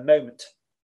 in a moment.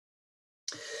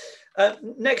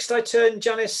 Next, I turn,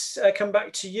 Janice, come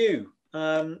back to you.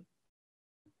 So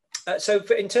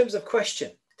in terms of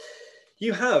question,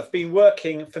 you have been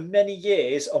working for many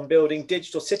years on building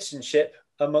digital citizenship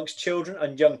amongst children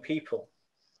and young people.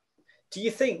 Do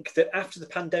you think that after the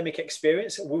pandemic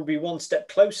experience, we'll be one step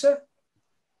closer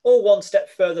or one step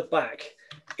further back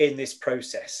in this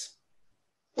process?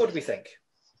 What do we think?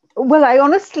 Well, I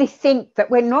honestly think that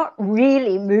we're not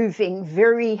really moving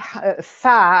very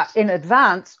far in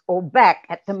advance or back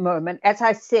at the moment. As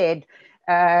I said,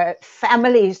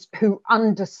 families who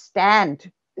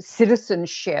understand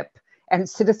citizenship and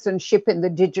citizenship in the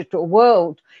digital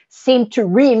world seem to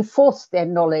reinforce their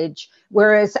knowledge,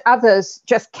 whereas others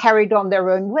just carried on their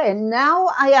own way. And now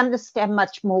I understand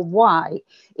much more why.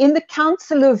 In the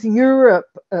Council of Europe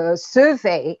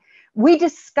survey, we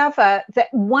discover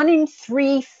that 1 in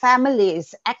 3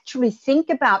 families actually think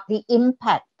about the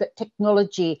impact that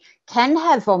technology can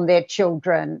have on their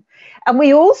children. And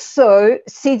we also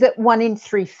see that 1 in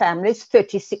 3 families,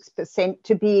 36%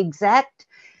 to be exact,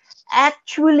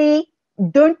 actually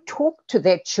don't talk to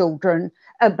their children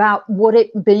about what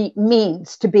it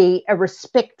means to be a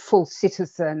respectful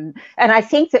citizen. And I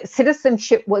think that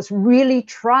citizenship was really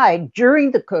tried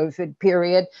during the COVID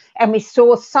period, and we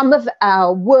saw some of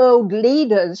our world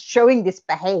leaders showing this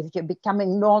behavior,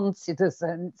 becoming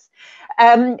non-citizens.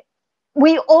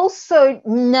 We also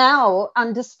now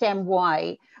understand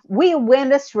why we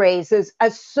awareness raisers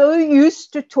are so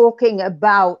used to talking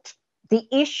about the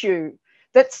issue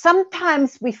that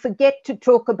sometimes we forget to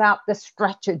talk about the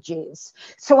strategies.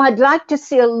 So I'd like to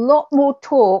see a lot more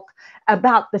talk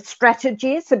about the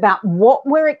strategies, about what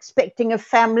we're expecting of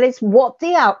families, what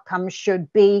the outcome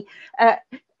should be, a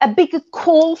bigger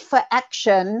call for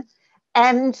action,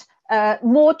 and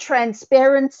more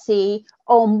transparency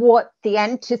on what the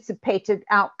anticipated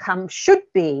outcome should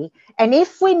be. And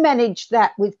if we manage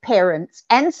that with parents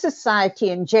and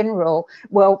society in general,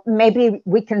 well, maybe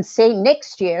we can say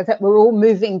next year that we're all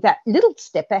moving that little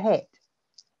step ahead.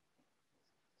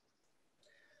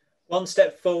 One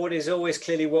step forward is always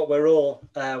clearly what we're all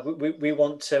we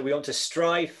want to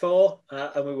strive for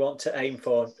and we want to aim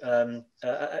for.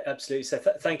 Absolutely. So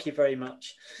thank you very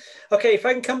much. Okay, if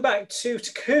I can come back to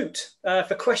Kahoot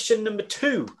for question number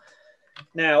 2.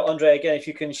 Now, Andre, again, if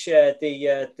you can share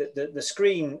the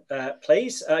screen,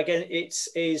 please. Again, it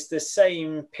is the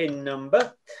same PIN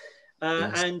number,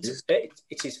 yes, and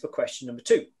it is for question number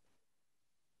 2.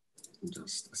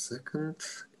 Just a second,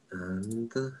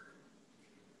 and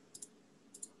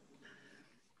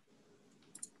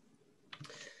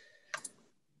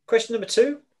question number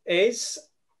 2 is: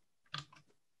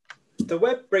 the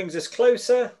web brings us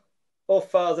closer or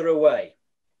farther away?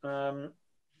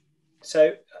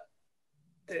 So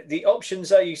the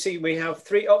options are, you see, we have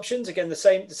 3 options. Again, the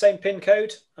same PIN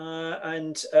code,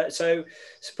 so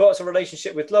supports a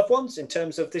relationship with loved ones in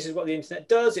terms of this is what the internet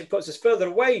does. It puts us further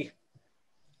away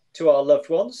to our loved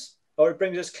ones, or it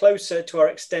brings us closer to our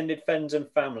extended friends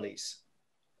and family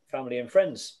and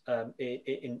friends,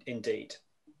 indeed.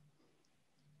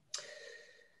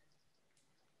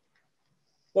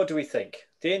 What do we think?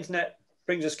 The internet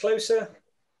brings us closer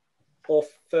or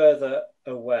further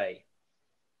away?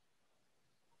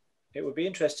 It would be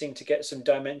interesting to get some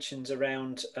dimensions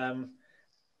around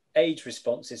age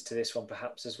responses to this one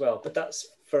perhaps as well, but that's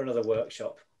for another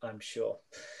workshop, I'm sure.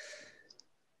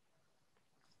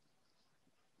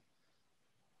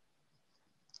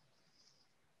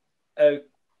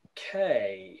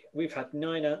 Okay, we've had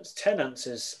 10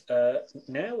 answers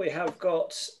now. We have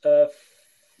got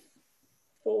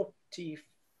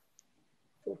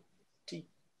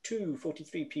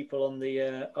 43 people on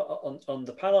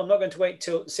the panel. I'm not going to wait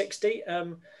till 60.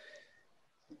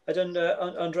 I don't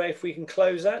know, Andre, if we can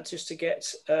close that just to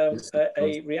get yes,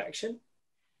 a reaction.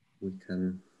 We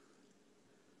can.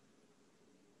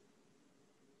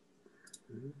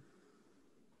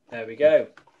 There we go.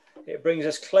 It brings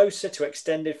us closer to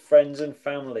extended friends and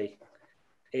family,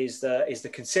 is the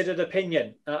considered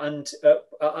opinion. And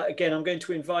again, I'm going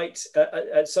to invite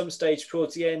at some stage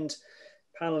towards the end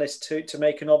panelists to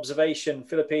make an observation.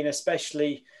 Philippine,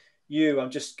 especially you, I'm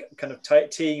just kind of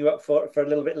teeing you up for a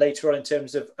little bit later on in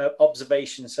terms of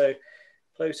observation. So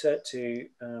closer to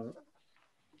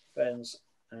friends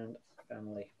and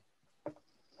family.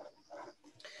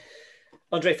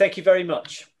 Andre, thank you very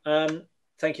much.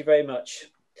 Thank you very much.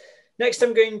 Next,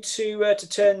 I'm going to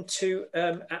turn to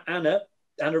Anna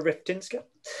Rywczyńska.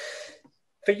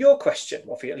 For your question,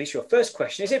 or for at least your first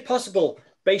question, is it possible,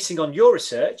 basing on your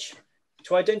research,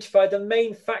 to identify the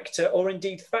main factor or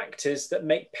indeed factors that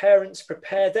make parents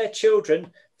prepare their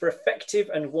children for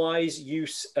effective and wise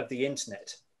use of the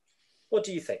internet? What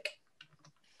do you think?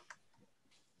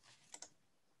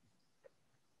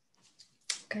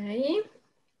 Okay.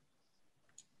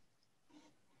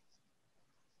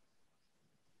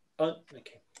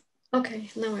 Okay. Okay,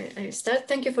 now I start.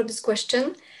 Thank you for this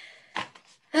question.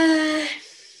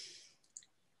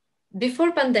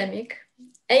 Before pandemic,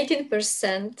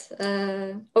 18%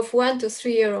 of 1 to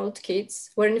 3 year old kids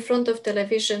were in front of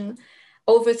television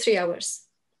over 3 hours.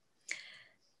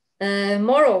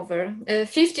 Moreover,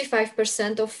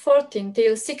 55% of 14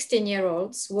 till 16 year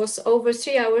olds was over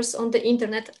 3 hours on the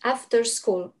internet after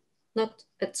school, not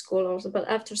at school also, but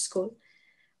after school.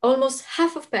 Almost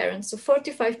half of parents, so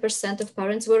 45% of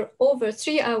parents, were over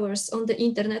 3 hours on the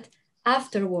internet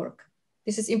after work.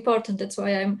 This is important, that's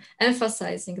why I'm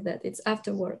emphasizing that it's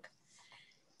after work.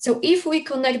 So if we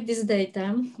connect this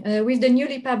data with the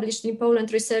newly published in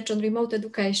Poland research on remote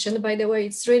education, by the way,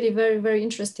 it's really very, very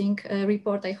interesting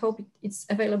report. I hope it's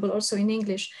available also in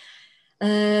English.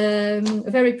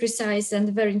 Very precise and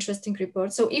very interesting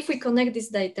report. So if we connect this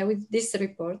data with this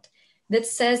report, that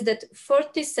says that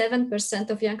 47%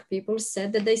 of young people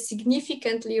said that they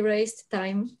significantly raised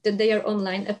time that they are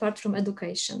online apart from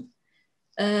education.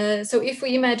 So if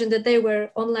we imagine that they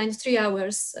were online 3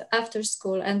 hours after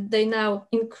school and they now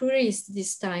increased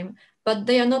this time, but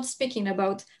they are not speaking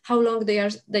about how long they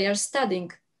are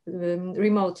studying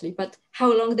remotely, but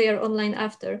how long they are online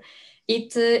after,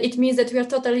 it means that we are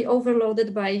totally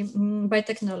overloaded by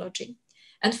technology.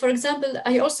 And for example,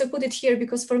 I also put it here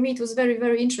because for me it was very,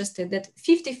 very interesting that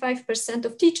 55%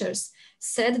 of teachers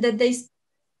said that they spend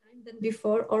time than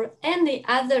before or any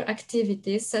other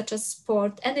activities such as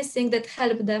sport, anything that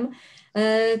help them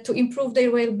to improve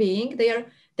their well-being,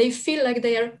 they feel like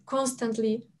they are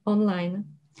constantly online.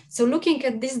 So looking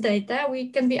at this data, we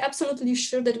can be absolutely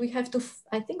sure that we have to,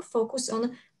 I think, focus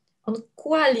on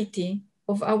quality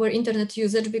of our internet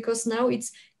usage, because now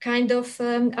it's kind of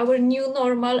our new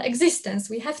normal existence.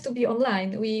 We have to be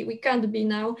online. We can't be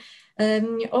now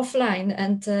offline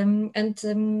and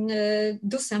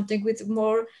do something with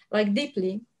more like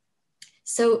deeply.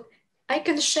 So I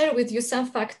can share with you some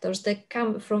factors that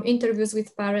come from interviews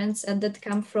with parents and that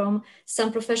come from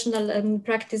some professional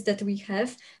practice that we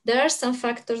have. There are some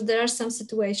factors, there are some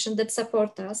situations that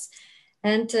support us.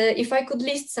 And if I could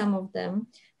list some of them,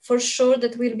 for sure,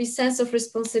 that will be sense of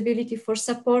responsibility for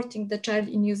supporting the child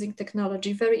in using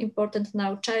technology. Very important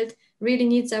now, child really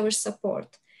needs our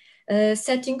support.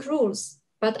 Setting rules,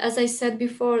 but as I said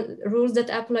before, rules that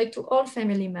apply to all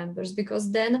family members,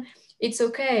 because then it's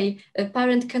okay. A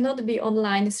parent cannot be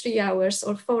online 3 hours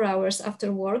or 4 hours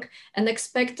after work and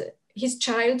expect his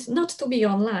child not to be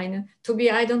online, to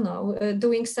be, I don't know,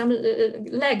 doing some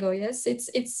Lego, yes?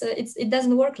 It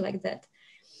doesn't work like that.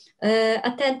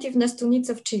 Attentiveness to needs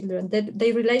of children,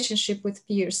 their relationship with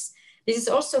peers. This is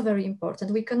also very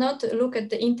important. We cannot look at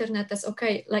the internet as,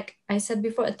 okay, like I said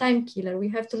before, a time killer. We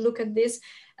have to look at this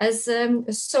as a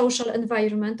social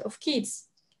environment of kids.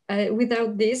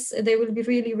 Without this, they will be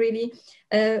really, really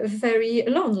very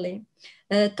lonely.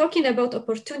 Talking about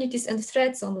opportunities and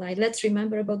threats online, let's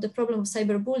remember about the problem of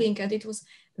cyberbullying. And it was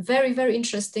very, very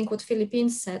interesting what Philippine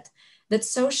said, that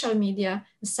social media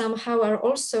somehow are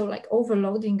also like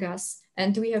overloading us,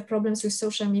 and we have problems with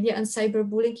social media, and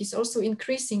cyberbullying is also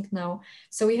increasing now.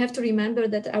 So we have to remember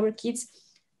that our kids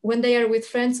when they are with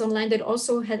friends online, they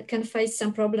also can face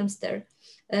some problems there.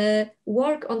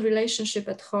 Work on relationship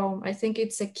at home. I think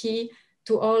it's a key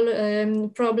to all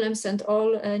problems and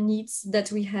all needs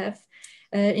that we have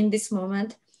in this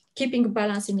moment. Keeping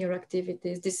balance in your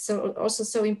activities. This is also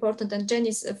so important. And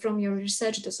Janice, from your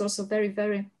research, it is also very,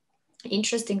 very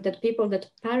interesting that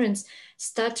parents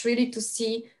start really to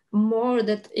see more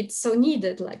that it's so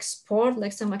needed, like sport,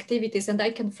 like some activities. And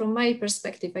I can, from my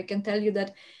perspective, I can tell you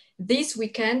that this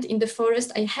weekend in the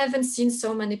forest, I haven't seen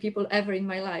so many people ever in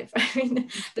my life. I mean,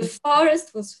 the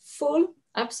forest was full,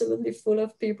 absolutely full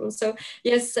of people. So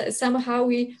yes, somehow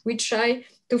we try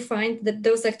to find that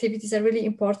those activities are really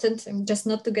important, and just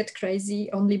not to get crazy,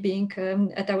 only being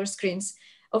at our screens.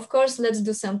 Of course, let's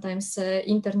do sometimes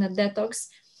internet detox,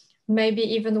 maybe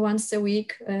even once a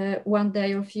week, one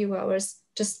day or few hours,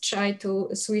 just try to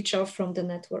switch off from the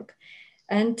network.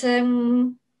 And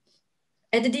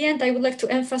at the end, I would like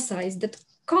to emphasize that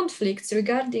conflicts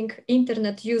regarding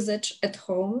internet usage at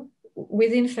home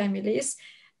within families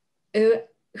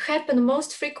happen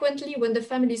most frequently when the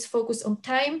family is focused on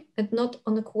time and not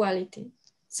on quality.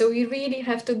 So we really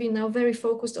have to be now very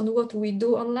focused on what we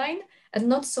do online and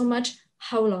not so much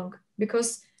how long,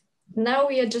 because now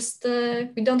we are just,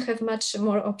 we don't have much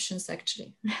more options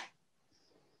actually.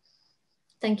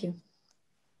 Thank you.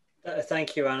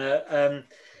 Thank you, Anna.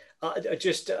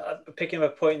 Just picking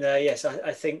up a point there, yes,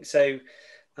 I think so.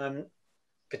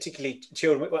 Particularly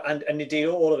children, and indeed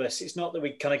all of us. It's not that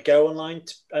we kind of go online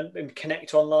and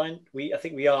connect online. I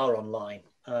think we are online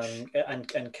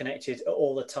and connected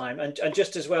all the time. And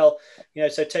just as well, you know,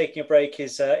 so taking a break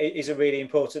is a really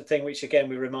important thing, which again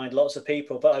we remind lots of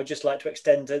people. But I would just like to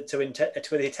extend to the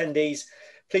attendees.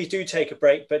 Please do take a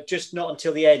break, but just not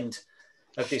until the end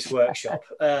of this workshop.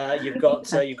 You've got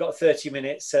 30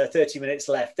 minutes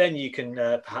left. Then you can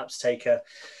perhaps take a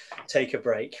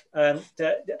break. Anna,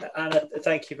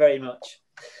 thank you very much.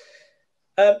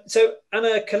 So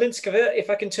Anna Kalinowska, if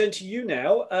I can turn to you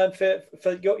now for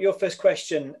your first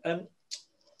question. And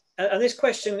this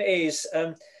question is,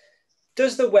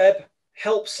 does the web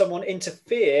help someone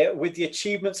interfere with the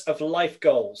achievements of life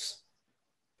goals?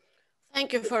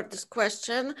 Thank you for this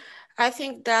question. I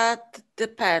think that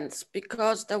depends,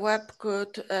 because the web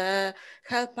could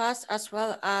help us as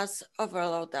well as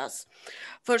overload us.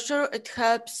 For sure, it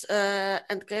helps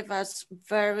and gave us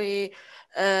very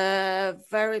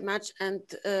much and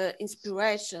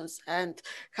inspirations and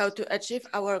how to achieve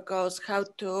our goals, how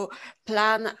to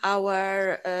plan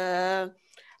our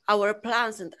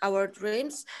plans and our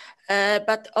dreams,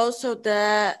 but also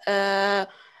the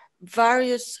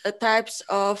various types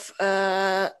of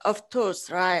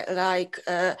tools, right? Like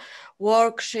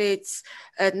worksheets,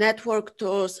 network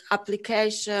tools,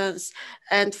 applications,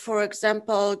 and for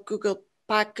example, Google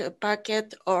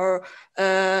Packet or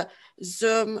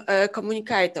Zoom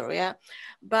communicator, yeah.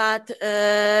 But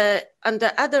on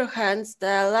the other hand,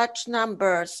 the large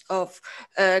numbers of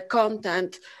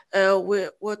content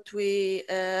what we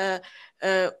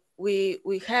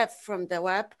have from the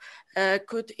web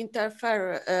could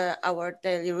interfere our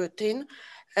daily routine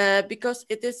because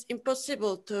it is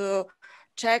impossible to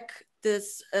check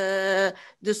this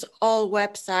all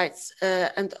websites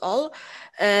and all,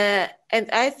 and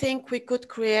I think we could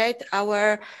create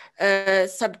our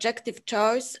subjective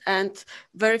choice and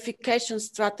verification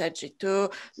strategy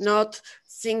to not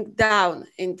sink down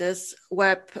in this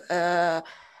web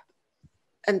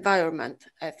environment,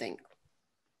 I think.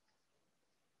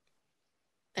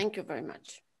 Thank you very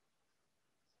much.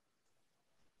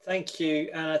 Thank you,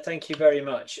 Anna. Thank you very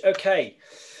much. Okay,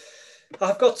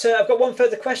 I've got one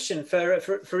further question for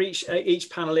each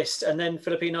panelist, and then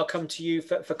Philippine, I'll come to you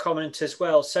for comment as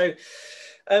well. So,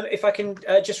 if I can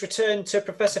just return to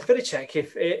Professor Filiciak,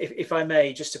 if I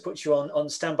may, just to put you on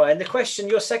standby. And the question,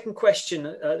 your second question,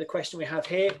 the question we have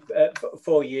here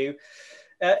for you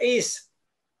is,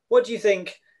 what do you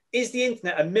think? Is the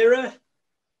internet a mirror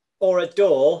or a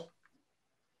door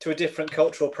to a different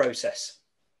cultural process?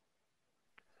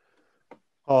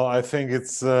 Oh, I think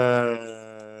it's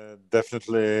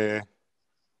definitely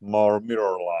more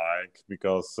mirror-like,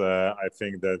 because I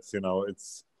think that, you know,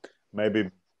 it's maybe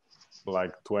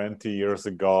like 20 years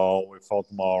ago we thought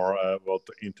more about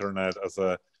the internet as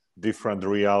a different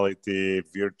reality,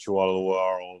 virtual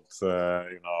world,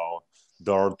 you know,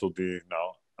 door to the, you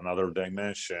know, another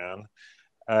dimension.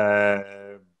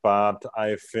 But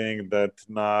I think that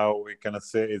now we can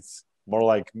say it's more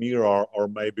like mirror, or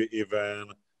maybe even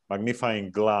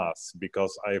magnifying glass,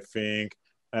 because I think,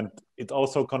 and it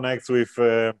also connects with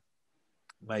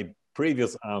my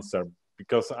previous answer,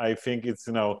 because I think it's,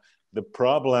 you know, the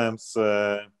problems we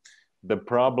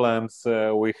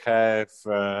have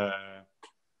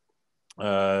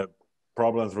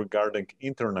problems regarding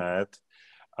internet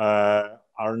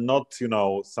are not,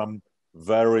 some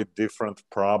very different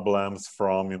problems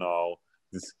from,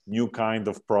 this new kind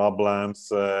of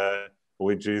problems,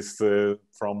 which is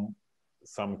from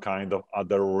some kind of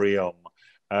other realm.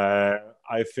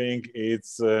 I think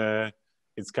it's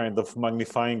kind of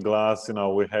magnifying glass.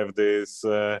 We have this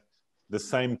the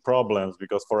same problems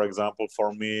because, for example,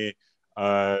 for me,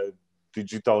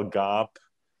 digital gap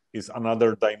is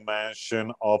another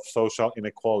dimension of social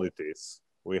inequalities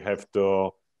we have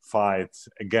to fight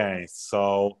against.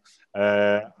 So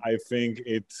I think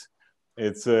it's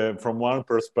from one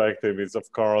perspective, it's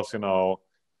of course,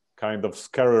 kind of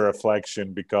scary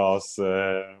reflection because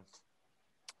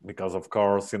of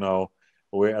course,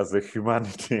 we as a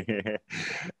humanity, we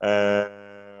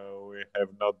have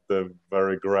not the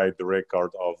very great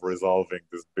record of resolving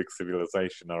these big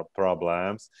civilizational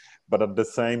problems, but at the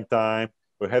same time,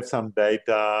 we have some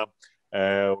data,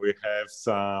 we have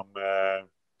some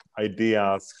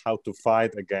ideas how to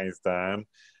fight against them.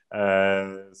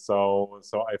 So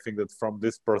I think that from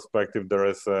this perspective, there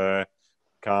is a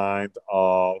kind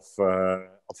of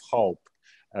hope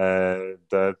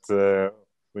that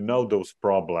we know those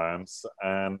problems,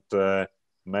 and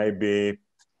maybe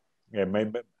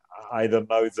I don't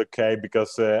know, it's okay,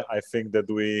 because I think that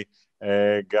we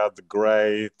got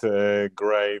great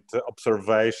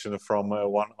observation from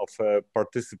one of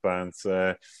participants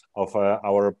of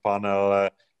our panel,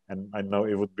 and I know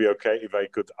it would be okay if I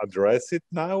could address it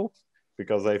now,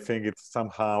 because I think it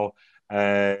somehow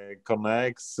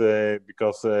connects,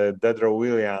 because Dedra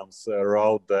Williams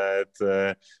wrote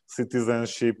that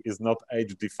citizenship is not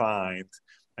age-defined,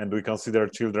 and we consider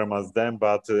children as them,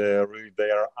 but really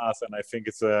they are us. And I think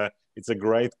it's a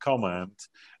great comment.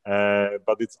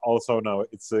 But it's also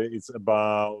it's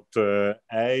about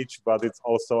age, but it's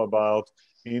also about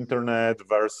internet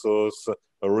versus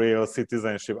real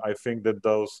citizenship. I think that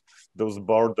those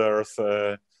borders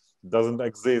doesn't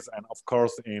exist, and of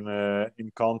course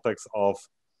in context of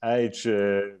age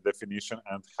definition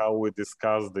and how we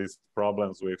discuss these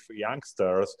problems with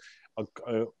youngsters,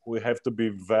 we have to be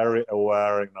very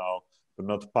aware, to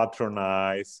not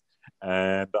patronize.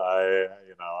 And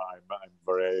I'm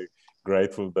very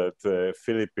grateful that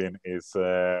Philippine is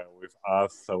with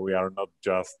us, so we are not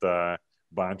just a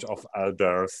bunch of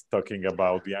elders talking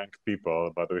about young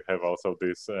people, but we have also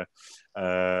this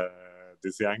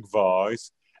young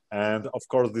voice. And of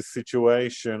course, this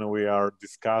situation we are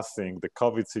discussing, the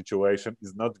COVID situation,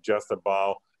 is not just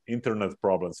about internet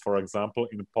problems. For example,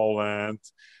 in Poland,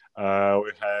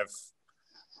 we have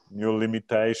new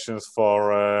limitations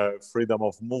for freedom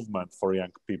of movement for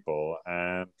young people,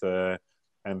 and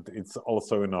it's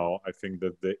also, I think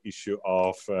that the issue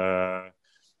of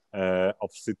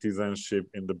citizenship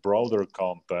in the broader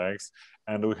context,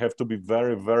 and we have to be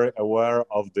very, very aware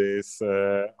of these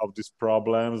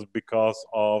problems because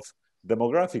of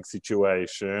demographic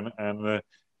situation. And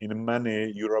in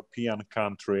many European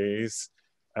countries,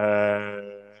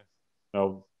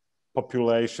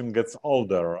 population gets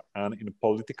older, and in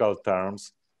political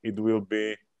terms, it will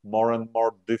be more and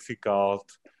more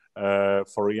difficult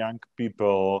for young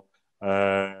people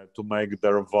to make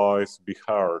their voice be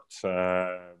heard,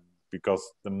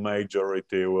 because the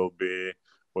majority will be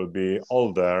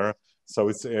older. So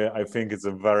it's I think it's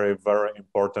a very, very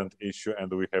important issue,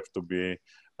 and we have to be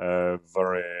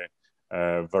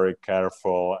very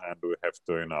careful, and we have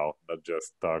to not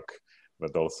just talk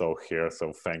but also hear.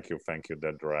 So thank you,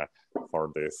 Dedra,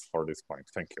 for this point.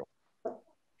 Thank you,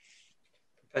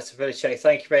 Professor Filiciak.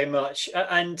 Thank you very much.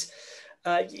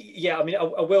 Yeah, I mean,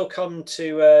 I will come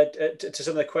to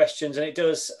some of the questions, and it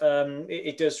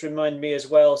does remind me as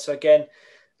well. So again,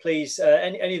 please,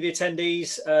 any of the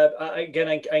attendees, again,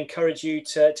 I encourage you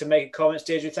to make comments.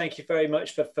 Deirdre, thank you very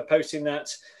much for posting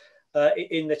that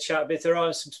in the chat. But if there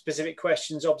are some specific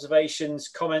questions, observations,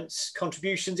 comments,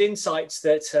 contributions, insights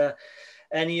that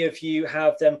any of you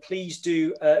have, then please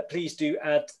do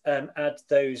add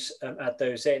those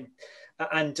in.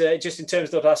 And just in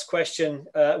terms of the last question,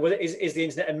 is the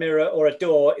internet a mirror or a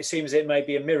door? It seems it may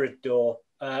be a mirrored door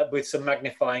with some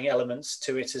magnifying elements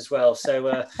to it as well.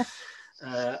 So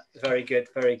very good,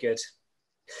 very good.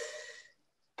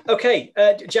 Okay,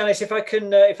 Janice, if I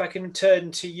can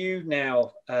turn to you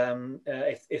now,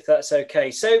 if that's okay.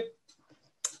 So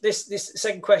this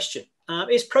second question,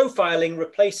 is profiling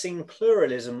replacing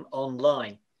pluralism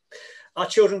online? Are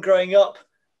children growing up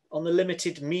on a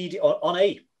limited media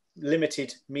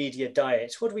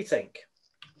diet? What do we think?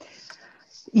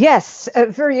 Yes, a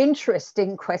very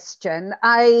interesting question.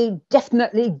 I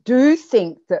definitely do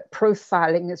think that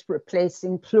profiling is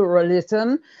replacing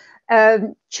pluralism.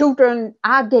 children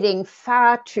are getting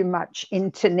far too much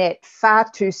internet far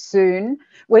too soon.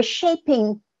 We're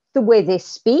shaping the way they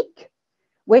speak.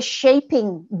 We're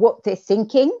shaping what they're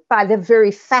thinking by the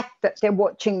very fact that they're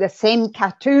watching the same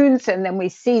cartoons, and then we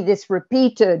see this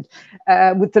repeated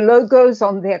with the logos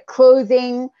on their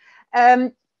clothing.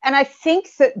 And I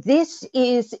think that this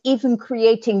is even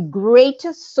creating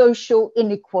greater social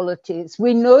inequalities.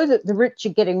 We know that the rich are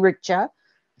getting richer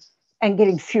and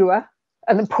getting fewer,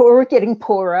 and the poor are getting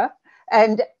poorer.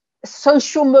 And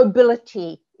social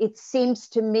mobility, it seems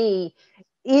to me,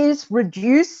 is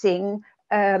reducing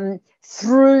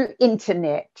through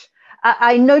internet.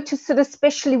 I notice it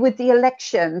especially with the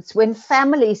elections, when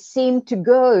families seem to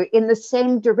go in the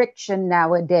same direction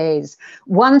nowadays.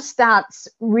 One starts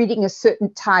reading a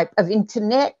certain type of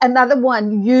internet, another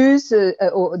one uses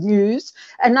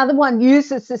another one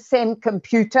uses the same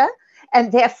computer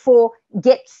and therefore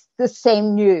gets the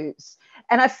same news.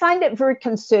 And I find it very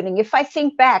concerning. If I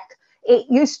think back, it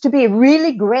used to be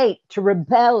really great to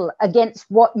rebel against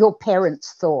what your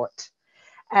parents thought.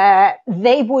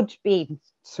 They would be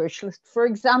socialist, for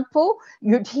example.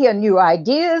 You'd hear new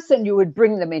ideas and you would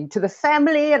bring them into the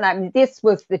family. And I mean, this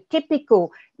was the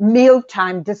typical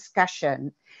mealtime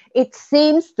discussion. It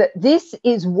seems that this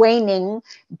is waning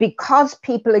because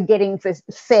people are getting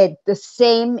fed the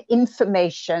same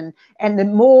information. And the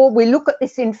more we look at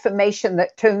this information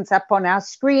that turns up on our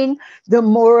screen, the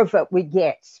more of it we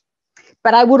get.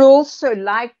 But I would also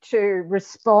like to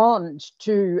respond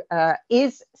to,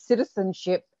 is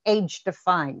citizenship age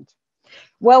defined?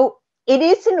 Well, it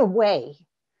is in a way.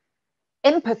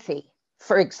 Empathy,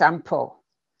 for example.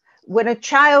 When a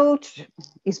child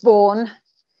is born,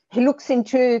 he looks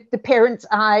into the parent's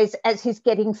eyes as he's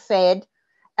getting fed,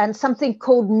 and something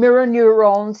called mirror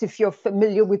neurons, if you're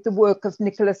familiar with the work of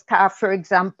Nicholas Carr, for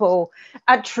example,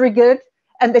 are triggered,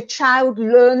 and the child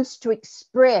learns to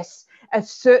express a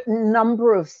certain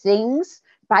number of things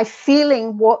by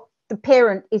feeling what the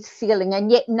parent is feeling. And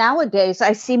yet nowadays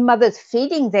I see mothers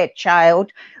feeding their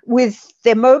child with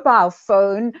their mobile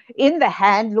phone in the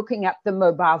hand, looking up the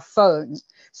mobile phone.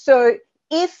 So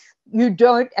if you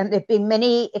don't, and there have been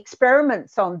many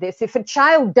experiments on this, if a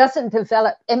child doesn't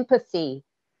develop empathy,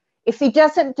 if he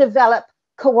doesn't develop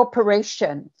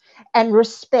cooperation and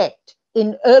respect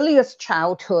in earliest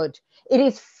childhood, it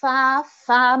is far,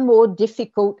 far more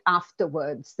difficult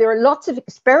afterwards. There are lots of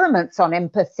experiments on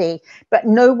empathy, but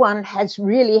no one has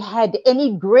really had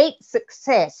any great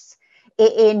success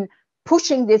in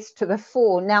pushing this to the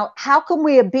fore. Now, how can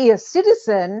we be a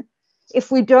citizen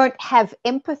if we don't have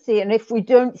empathy and if we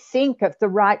don't think of the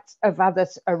rights of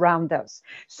others around us?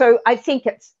 So I think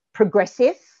it's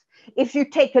progressive. If you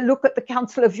take a look at the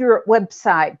Council of Europe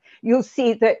website, you'll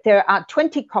see that there are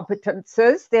 20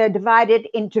 competences. They're divided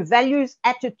into values,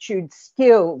 attitudes,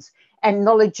 skills, and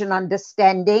knowledge and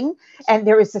understanding. And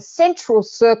there is a central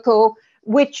circle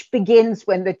which begins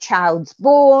when the child's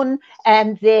born,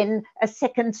 and then a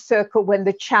second circle when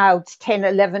the child's 10,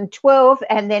 11, 12,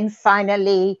 and then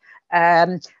finally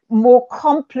more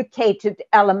complicated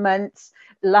elements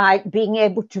like being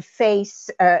able to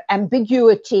face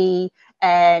ambiguity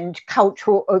and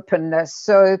cultural openness.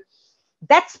 So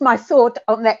that's my thought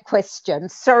on that question.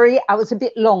 Sorry, I was a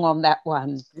bit long on that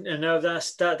one. No,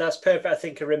 that's perfect. I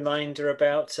think a reminder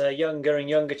about younger and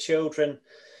younger children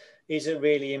is a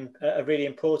really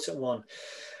important one.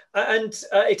 And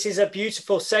it is a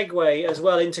beautiful segue as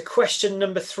well into question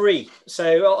number 3.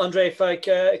 So, Andre, if I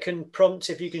can prompt,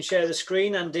 if you can share the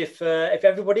screen, and if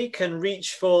everybody can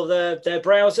reach for their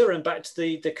browser and back to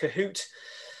the Kahoot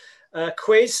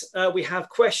quiz, we have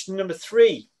question number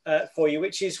 3 for you,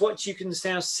 which is what you can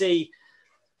now see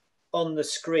on the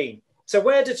screen. So,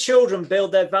 where do children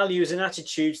build their values and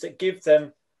attitudes that give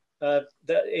them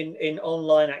in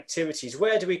online activities?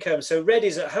 Where do we come? So, red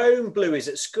is at home, blue is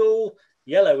at school,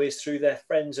 yellow is through their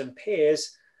friends and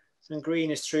peers, and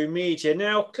green is through media.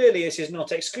 Now, clearly, this is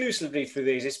not exclusively through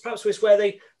these. It's perhaps where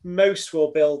they most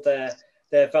will build their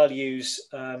values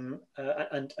and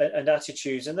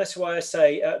attitudes. And that's why I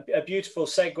say a beautiful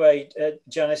segue,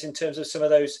 Janice, in terms of some of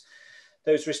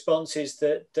those responses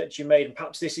that you made. And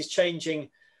perhaps this is changing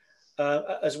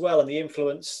as well, and the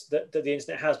influence that the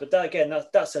internet has. But that, again,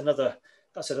 that's another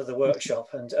workshop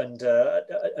and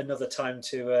another time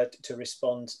to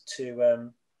respond to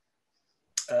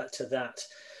that.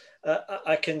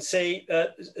 I can see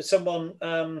someone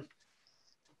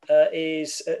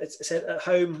is said at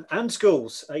home and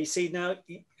schools. You see now,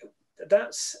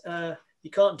 that's you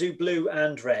can't do blue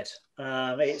and red.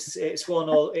 It's one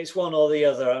or the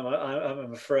other.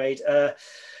 I'm afraid.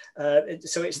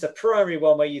 So it's the primary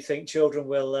one where you think children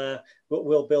will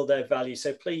build their values.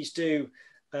 So please do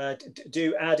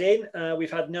do add in.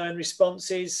 We've had 9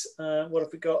 responses. What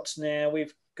have we got now?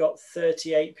 We've got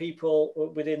 38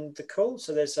 people within the call,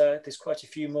 so there's quite a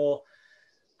few more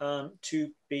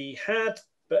to be had.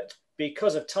 But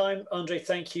because of time, Andre,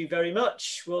 thank you very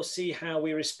much. We'll see how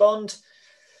we respond.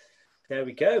 There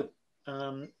we go.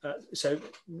 So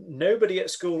nobody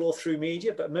at school or through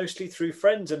media, but mostly through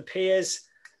friends and peers,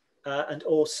 and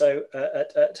also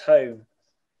at home.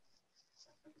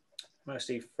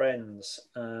 Mostly friends,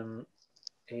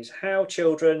 is how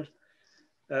children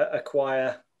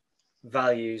acquire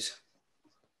values.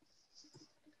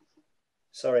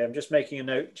 Sorry, I'm just making a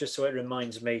note just so it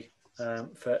reminds me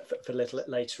for a little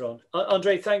later on.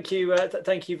 Andre, thank you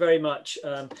very much.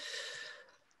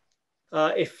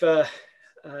 If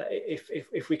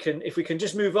we can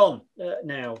just move on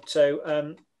now. So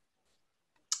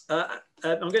I'm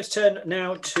going to turn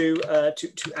now to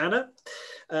Anna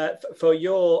for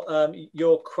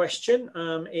your question.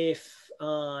 If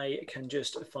I can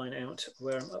just find out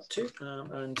where I'm up to,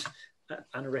 and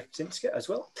Anna Rywczyńska as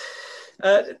well.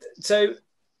 So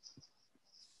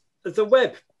the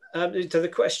web. So the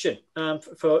question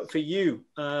for you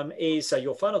is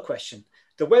your final question.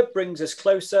 The web brings us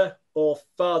closer or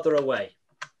farther away?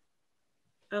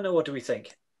 Anna, what do we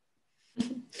think?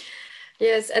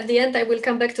 Yes, at the end, I will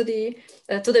come back to the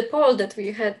poll that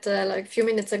we had like a few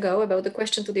minutes ago about the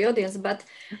question to the audience. But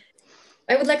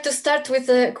I would like to start with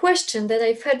a question that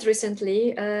I've had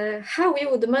recently: how we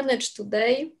would manage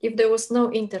today if there was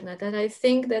no internet? And I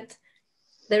think that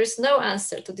there is no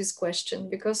answer to this question,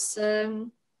 because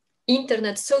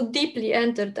internet so deeply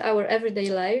entered our everyday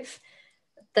life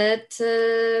that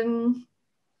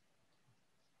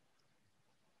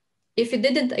if it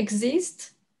didn't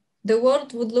exist, the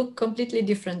world would look completely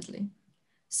differently.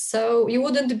 So you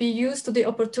wouldn't be used to the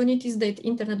opportunities that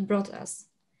internet brought us.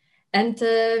 And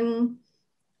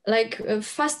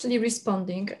fastly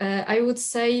responding, I would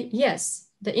say, yes,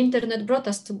 the internet brought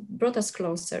us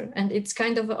closer, and it's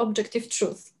kind of an objective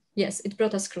truth. Yes, it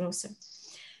brought us closer.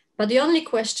 But the only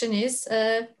question is,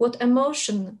 what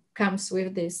emotion comes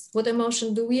with this? What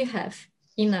emotion do we have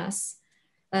in us?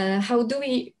 How do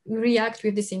we react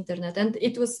with this internet? And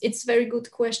it's very good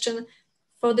question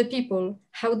for the people,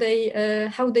 how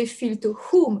they feel, to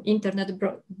whom internet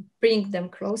bring them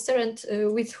closer, and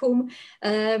with whom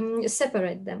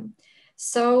separate them.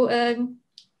 So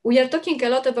we are talking a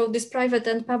lot about these private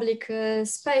and public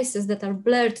spaces that are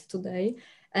blurred today,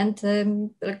 and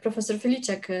like Professor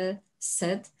Filiciak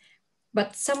said,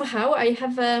 but somehow I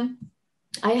have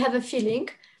a feeling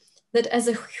that as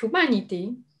a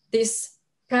humanity, this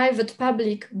private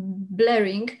public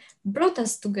blurring brought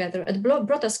us together and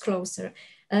brought us closer.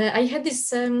 I had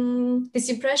this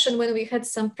impression when we had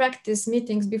some practice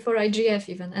meetings before IGF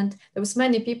even, and there was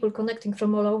many people connecting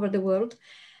from all over the world,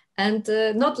 and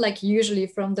not like usually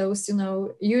from those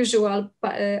usual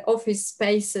office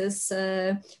spaces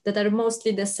that are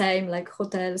mostly the same, like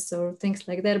hotels or things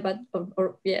like that, but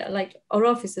or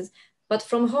offices, but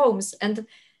from homes. And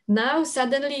now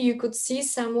suddenly you could see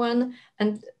someone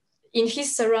and in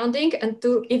his surrounding, and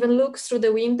to even look through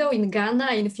the window in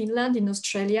Ghana, in Finland, in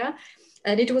Australia.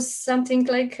 And it was something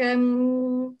like,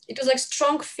 it was like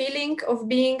strong feeling of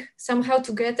being somehow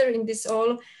together in this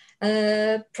all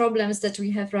problems that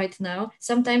we have right now.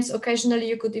 Sometimes occasionally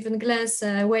you could even glance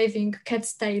waving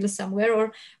cat's tail somewhere,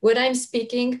 or when I'm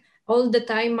speaking all the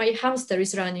time, my hamster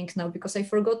is running now because I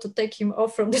forgot to take him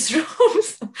off from this room.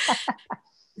 So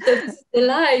the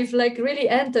life like really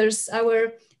enters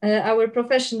our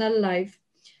professional life.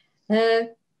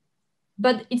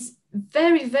 But it's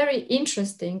very, very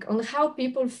interesting on how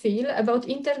people feel about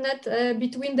internet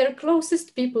between their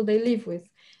closest people they live with.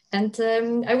 And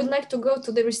I would like to go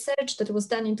to the research that was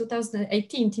done in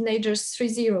 2018, Teenagers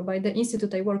 3.0, by the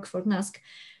institute I work for, NASK.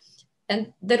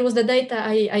 And that was the data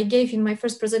I gave in my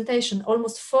first presentation.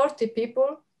 Almost 40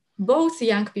 people, both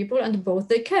young people and both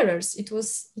the carers. It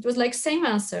was like same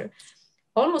answer.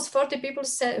 Almost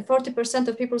 40%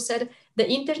 of people said the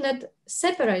internet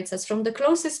separates us from the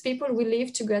closest people we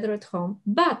live together at home,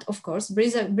 but of course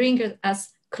bring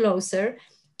us closer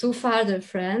to further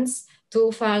friends,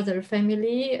 to further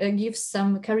family, gives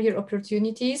some career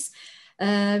opportunities.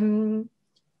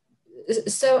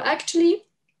 So actually,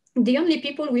 the only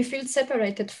people we feel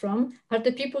separated from are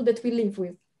the people that we live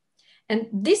with. And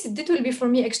it will be for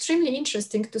me extremely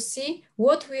interesting to see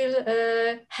what will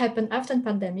happen after the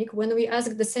pandemic when we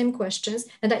ask the same questions.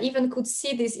 And I even could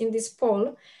see this in this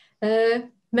poll.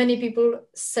 Many people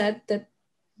said that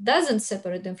doesn't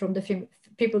separate them from the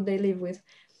people they live with.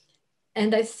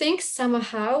 And I think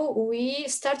somehow we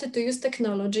started to use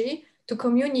technology to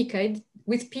communicate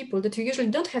with people that you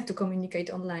usually don't have to communicate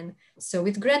online. So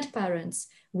with grandparents,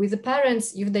 with the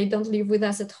parents, if they don't live with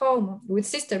us at home, with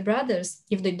sister brothers,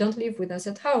 if they don't live with us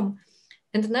at home.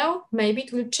 And now maybe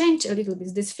it will change a little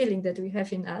bit, this feeling that we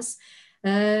have in us,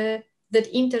 that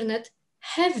internet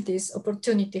have this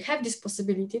opportunity, have this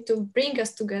possibility to bring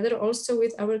us together also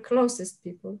with our closest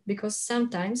people, because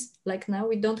sometimes, like now,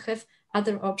 we don't have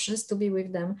other options to be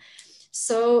with them.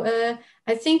 So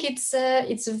I think it's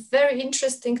a very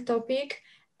interesting topic,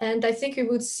 and I think we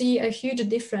would see a huge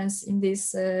difference in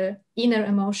these inner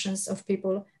emotions of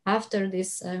people after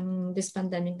this this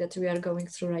pandemic that we are going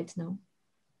through right now.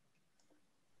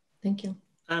 Thank you.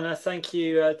 Anna, thank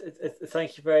you.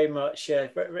 Thank you very much. Yeah,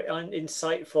 very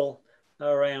insightful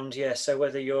around, yeah, so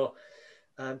whether you're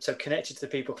so connected to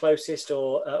the people closest,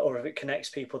 or if it connects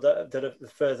people that are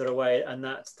further away, and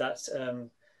that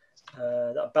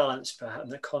balance, perhaps,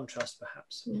 and the contrast,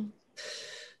 perhaps. Yeah.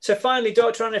 So finally,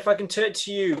 Dr. Anna, if I can turn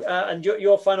to you and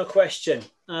your final question.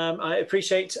 I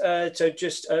appreciate, so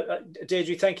just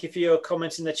Deirdre, thank you for your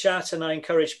comments in the chat, and I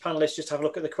encourage panelists just to have a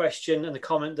look at the question and the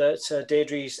comment that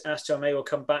Deirdre's asked, and I will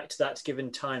come back to that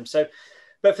given time. So,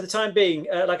 but for the time being,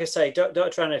 like I say,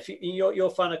 Dr. Anna, if your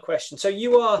final question. So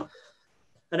you are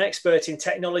an expert in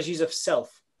technologies of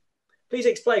self. Please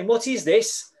explain, what is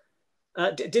this?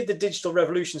 Did the digital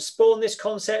revolution spawn this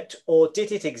concept, or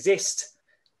did it exist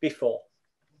before?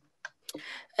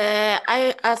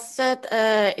 As said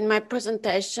in my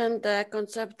presentation, the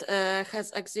concept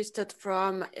has existed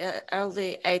from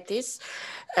early 80s,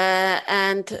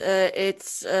 and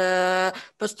it's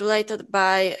postulated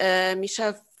by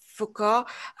Michel Foucault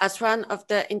as one of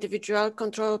the individual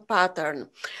control pattern.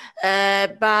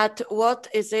 But what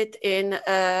is it in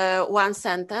one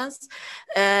sentence?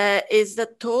 Is the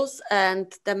tools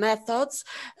and the methods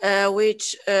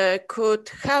which could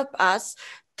help us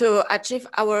to achieve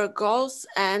our goals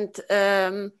and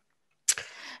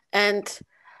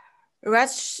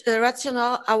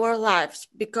rational our lives,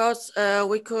 because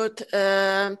we could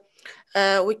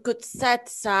set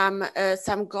some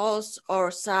goals or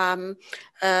some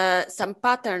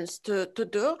patterns to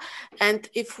do, and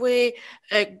if we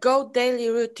go daily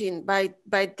routine by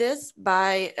this,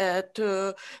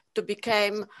 to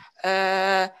become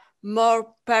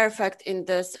more perfect in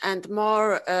this and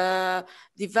more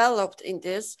developed in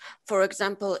this, for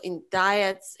example, in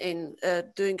diets, in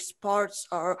doing sports,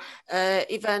 or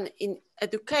even in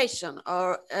education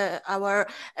or our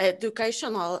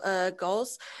educational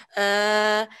goals,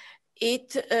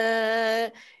 it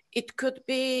could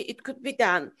be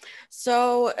done.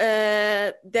 So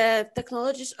the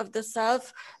technologies of the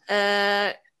self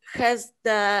has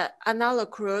the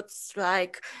analog roots,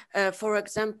 like, for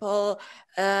example,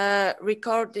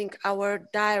 recording our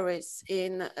diaries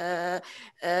in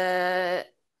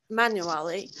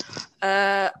manually,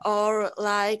 or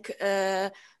like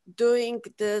doing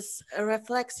this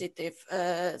reflexive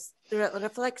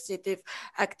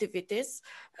activities,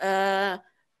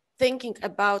 thinking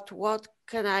about what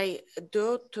can I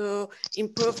do to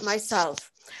improve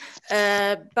myself.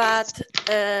 But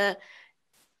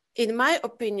in my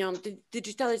opinion, the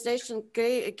digitalization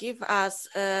give us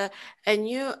a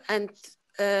new and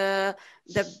the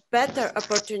better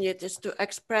opportunities to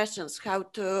expressions, how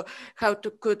to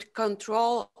could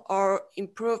control or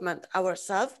improvement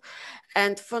ourselves.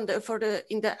 And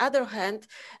in the other hand,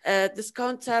 this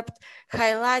concept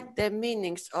highlight the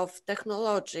meanings of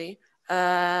technology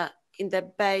in the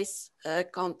base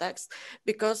context,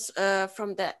 because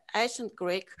from the ancient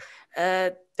Greek,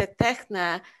 the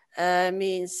techne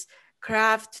means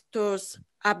craft, tools,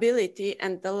 ability,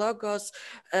 and the logos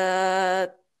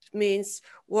means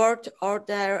word,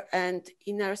 order, and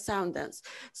inner soundness.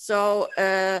 So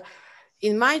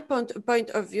in my point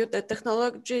of view, the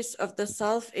technologies of the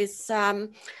self is some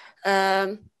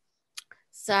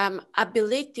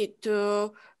ability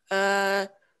to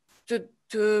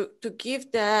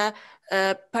give the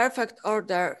perfect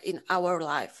order in our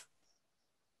life.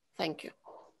 Thank you.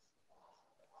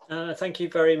 Thank you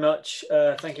very much.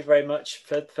 Thank you very much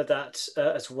for that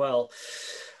as well.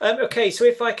 Okay, so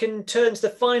if I can turn to the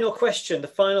final question, the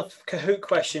final Kahoot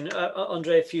question,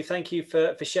 Andre, thank you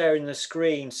for sharing the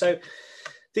screen. So,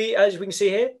 as we can see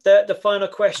here, the final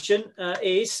question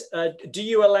is: do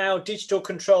you allow digital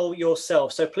control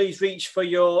yourself? So please reach for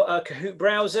your Kahoot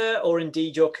browser, or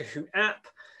indeed your Kahoot app,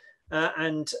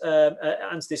 and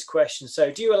answer this question.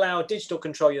 So, do you allow digital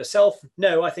control yourself?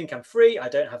 No, I think I'm free. I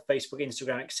don't have Facebook,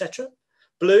 Instagram, etc.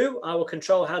 Blue, I will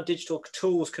control how digital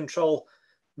tools control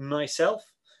myself.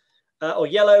 Or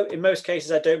yellow, in most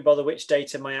cases, I don't bother which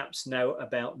data my apps know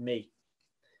about me.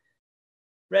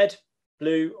 Red,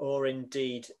 blue, or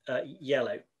indeed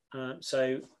yellow.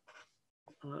 So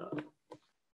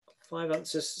 5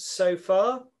 answers so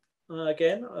far.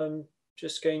 Again, I'm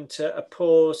just going to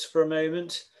pause for a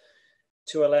moment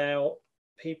to allow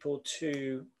people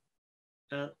to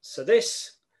answer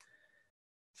this.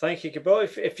 Thank you, Gabor.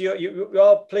 If you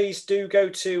are, please do go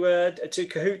to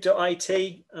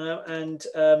kahoot.it and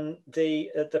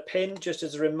the pin, just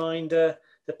as a reminder,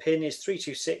 the pin is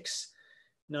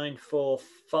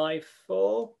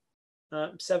 3269454.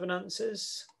 7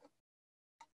 answers.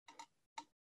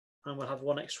 And we'll have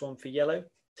one extra one for yellow.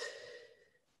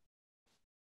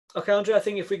 Okay, Andre, I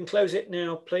think if we can close it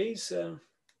now, please.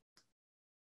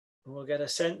 We'll get a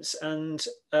sense, and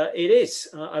it is.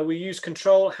 I will use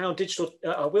control how digital.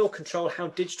 I will control how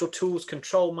digital tools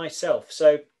control myself.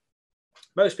 So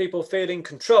most people feel in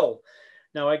control.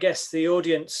 Now, I guess the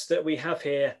audience that we have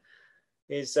here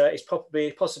is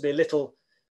possibly a little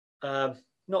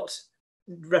not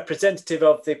representative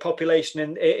of the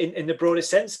population in the broadest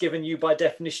sense, given you by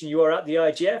definition you are at the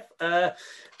IGF.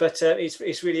 But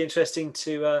it's really interesting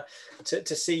to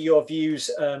see your views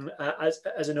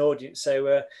as an audience.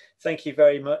 So thank you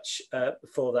very much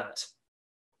for that.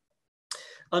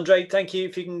 Andre, thank you.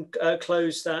 If you can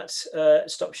close that,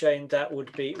 stop sharing, that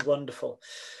would be wonderful.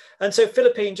 And so,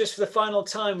 Philippine, just for the final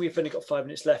time, we've only got 5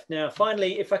 minutes left now.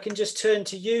 Finally, if I can just turn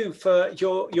to you for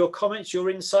your comments, your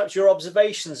insights, your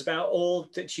observations about all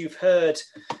that you've heard,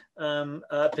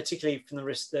 particularly from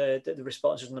the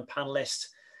responses from the panelists.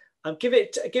 Give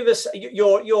us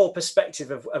your perspective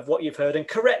of what you've heard, and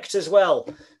correct as well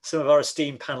some of our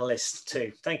esteemed panelists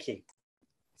too. Thank you.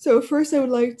 So first, I would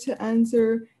like to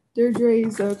answer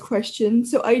Deirdre's question.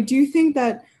 So I do think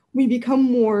that we become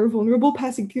more vulnerable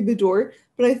passing through the door,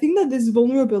 but I think that this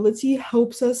vulnerability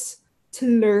helps us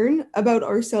to learn about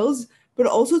ourselves, but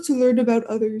also to learn about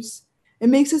others. It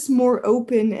makes us more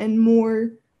open and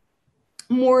more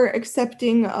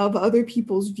accepting of other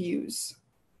people's views.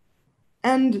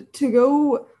 And to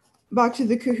go back to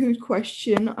the Kahoot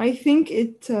question, I think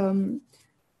it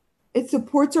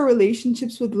supports our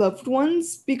relationships with loved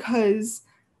ones, because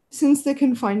since the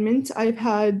confinement, I've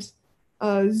had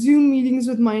Zoom meetings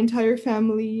with my entire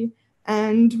family,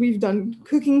 and we've done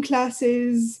cooking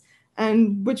classes,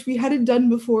 and which we hadn't done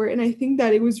before. And I think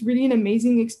that it was really an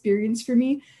amazing experience for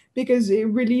me, because it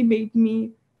really made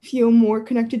me feel more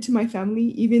connected to my family,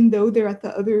 even though they're at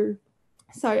the other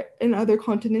side, in other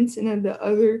continents, and in the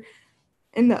other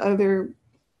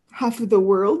half of the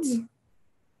world.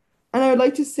 And I would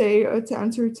like to say, to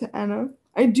answer to Anna,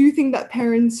 I do think that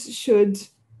parents should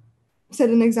set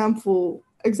an example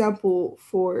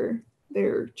for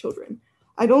their children.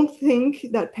 I don't think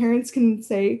that parents can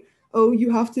say, oh,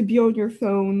 you have to be on your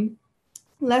phone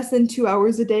less than 2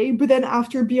 hours a day, but then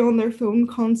after be on their phone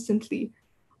constantly.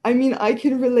 I mean, I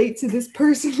can relate to this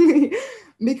personally,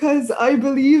 because I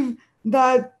believe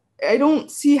that I don't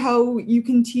see how you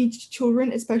can teach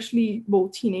children, especially, well,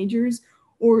 teenagers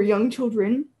or young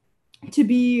children, to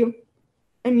be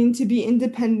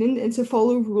independent and to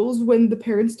follow rules when the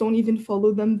parents don't even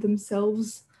follow them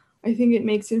themselves. I think it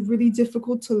makes it really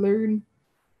difficult to learn.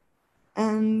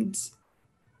 And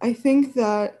I think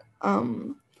that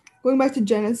going back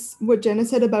to what Janice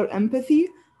said about empathy,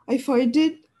 I find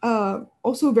it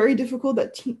also very difficult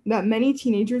that many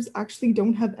teenagers actually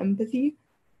don't have empathy.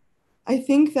 I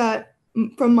think that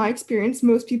from my experience,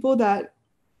 most people that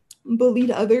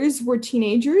bullied others were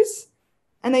teenagers.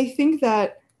 And I think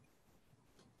that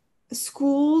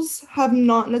schools have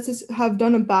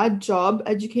done a bad job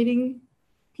educating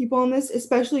people on this,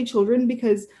 especially children,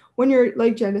 because when you're,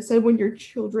 like Janice said, when you're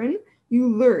children, you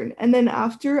learn. And then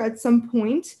after, at some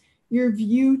point, your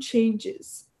view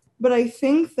changes. But I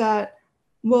think that,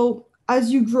 well,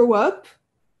 as you grow up,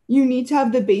 you need to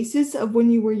have the basis of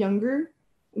when you were younger,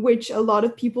 which a lot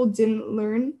of people didn't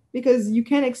learn, because you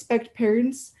can't expect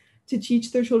parents to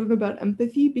teach their children about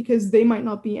empathy because they might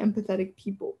not be empathetic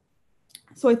people.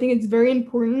 So I think it's very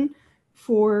important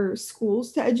for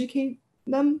schools to educate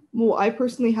them. Well, I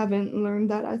personally haven't learned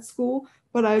that at school,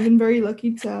 but I've been very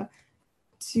lucky to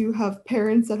have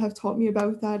parents that have taught me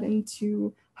about that, and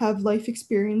to have life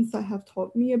experience that have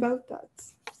taught me about that.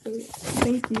 So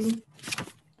thank you.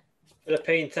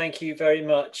 Philippine, thank you very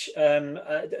much.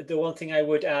 The one thing I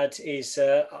would add is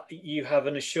you have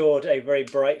assured a very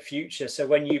bright future. So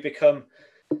when you become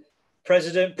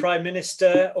President, Prime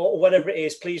Minister, or whatever it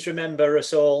is, please remember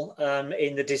us all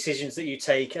in the decisions that you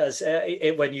take as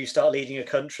when you start leading a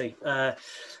country. Like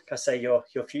I say, your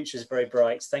future is very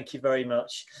bright. Thank you very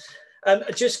much.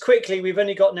 Just quickly, we've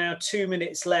only got now 2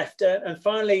 minutes left. And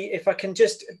finally, if I can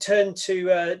just turn to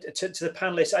the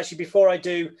panelists. Actually, before I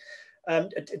do,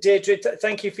 Deirdre,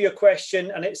 thank you for your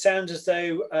question. And it sounds as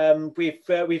though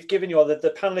we've given you, or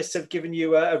the panelists have given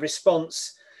you a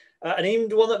response, and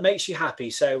even one that makes you happy.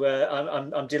 So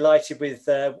I'm delighted with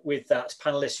that.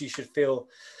 Panelists, you should feel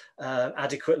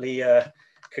adequately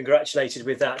congratulated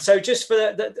with that. So just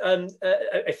for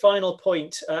a final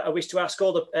point, I wish to ask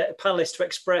all the panelists to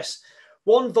express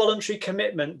one voluntary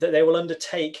commitment that they will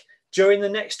undertake during the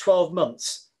next 12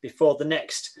 months before the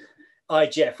next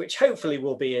IGF, which hopefully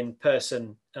will be in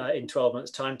person in 12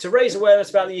 months' time, to raise awareness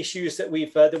about the issues that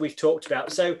we've talked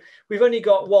about. So we've only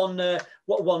got one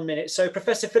minute. So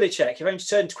Professor Filiciak, if I to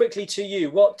turn quickly to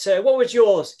you, what would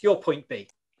your point be?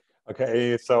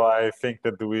 Okay, so I think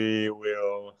that we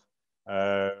will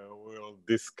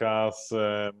discuss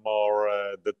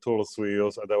more the tools we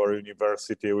use at our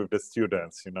university with the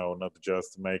students. You know, not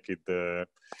just make it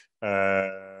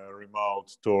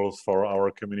remote tools for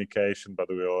our communication, but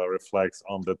we will reflect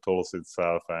on the tools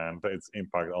itself and its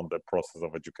impact on the process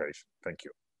of education. Thank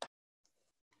you.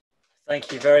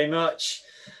 Thank you very much.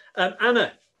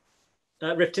 Anna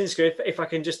Rywczyńska, if I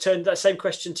can just turn that same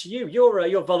question to you,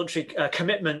 your voluntary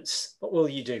commitments, what will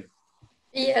you do?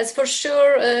 Yes, for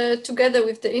sure. Together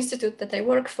with the institute that I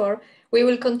work for, we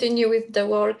will continue with the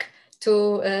work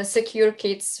to secure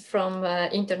kids from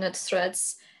internet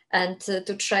threats, and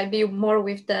to try be more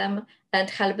with them and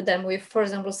help them with, for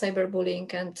example,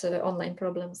 cyberbullying and online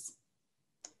problems.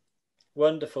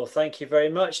 Wonderful, thank you very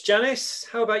much. Janice,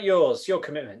 how about yours, your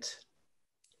commitment?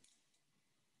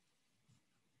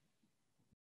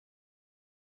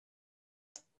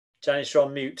 Janice, you're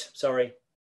on mute, sorry.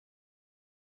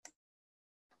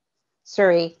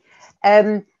 Sorry.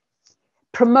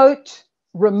 Promote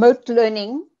remote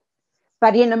learning,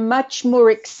 but in a much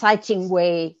more exciting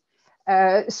way,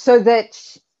 so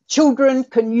that children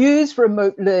can use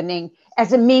remote learning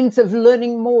as a means of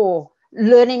learning more,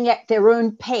 learning at their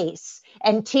own pace,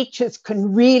 and teachers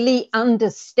can really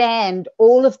understand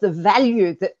all of the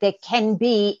value that there can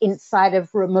be inside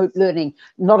of remote learning,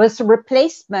 not as a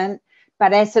replacement,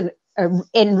 but as an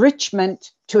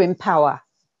enrichment to empower.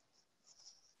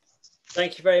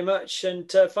 Thank you very much.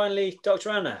 And finally,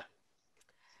 Dr. Anna.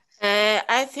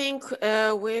 I think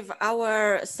with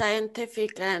our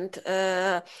scientific and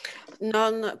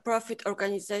non-profit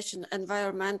organization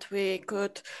environment, we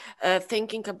could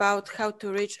thinking about how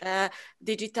to reach a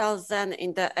digital Zen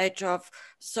in the age of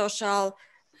social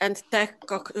and tech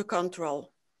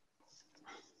control.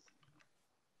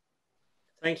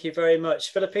 Thank you very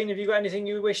much. Philippine, have you got anything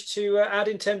you wish to add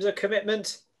in terms of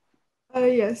commitment?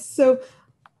 Yes, so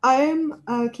I am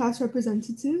a class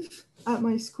representative at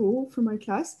my school for my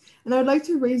class, and I would like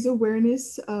to raise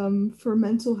awareness for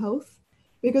mental health,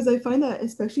 because I find that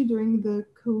especially during the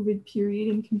COVID period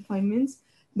and confinement,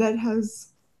 that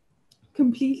has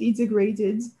completely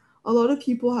degraded. A lot of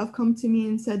people have come to me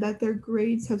and said that their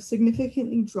grades have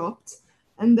significantly dropped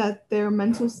and that their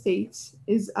mental state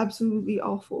is absolutely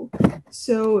awful.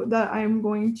 So that I'm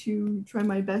going to try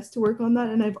my best to work on that,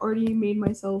 and I've already made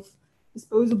myself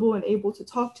disposable and able to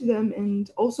talk to them, and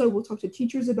also I will talk to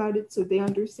teachers about it so they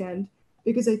understand,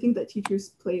 because I think that teachers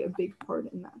play a big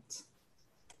part in that.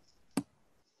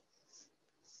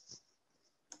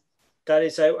 That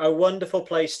is a wonderful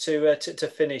place to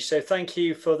finish. So thank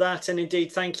you for that, and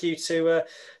indeed thank you to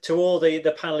all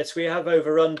the panelists. We have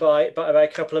overrun by a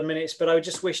couple of minutes, but I would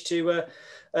just wish to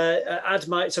add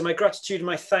my gratitude and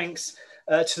my thanks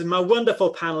to my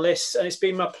wonderful panelists, and it's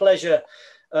been my pleasure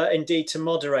indeed to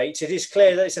moderate. It is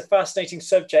clear that it's a fascinating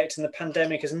subject, and the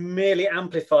pandemic has merely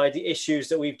amplified the issues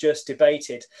that we've just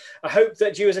debated. I hope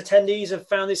that you as attendees have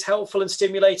found this helpful and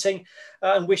stimulating,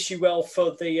 and wish you well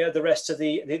for the rest of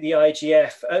the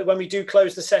IGF. When we do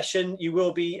close the session, you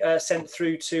will be sent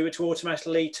through to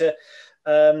automatically to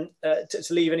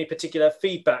leave any particular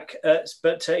feedback,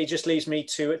 but it just leaves me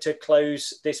to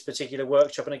close this particular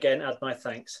workshop, and again add my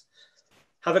thanks.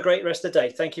 Have a great rest of the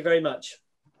day. Thank you very much.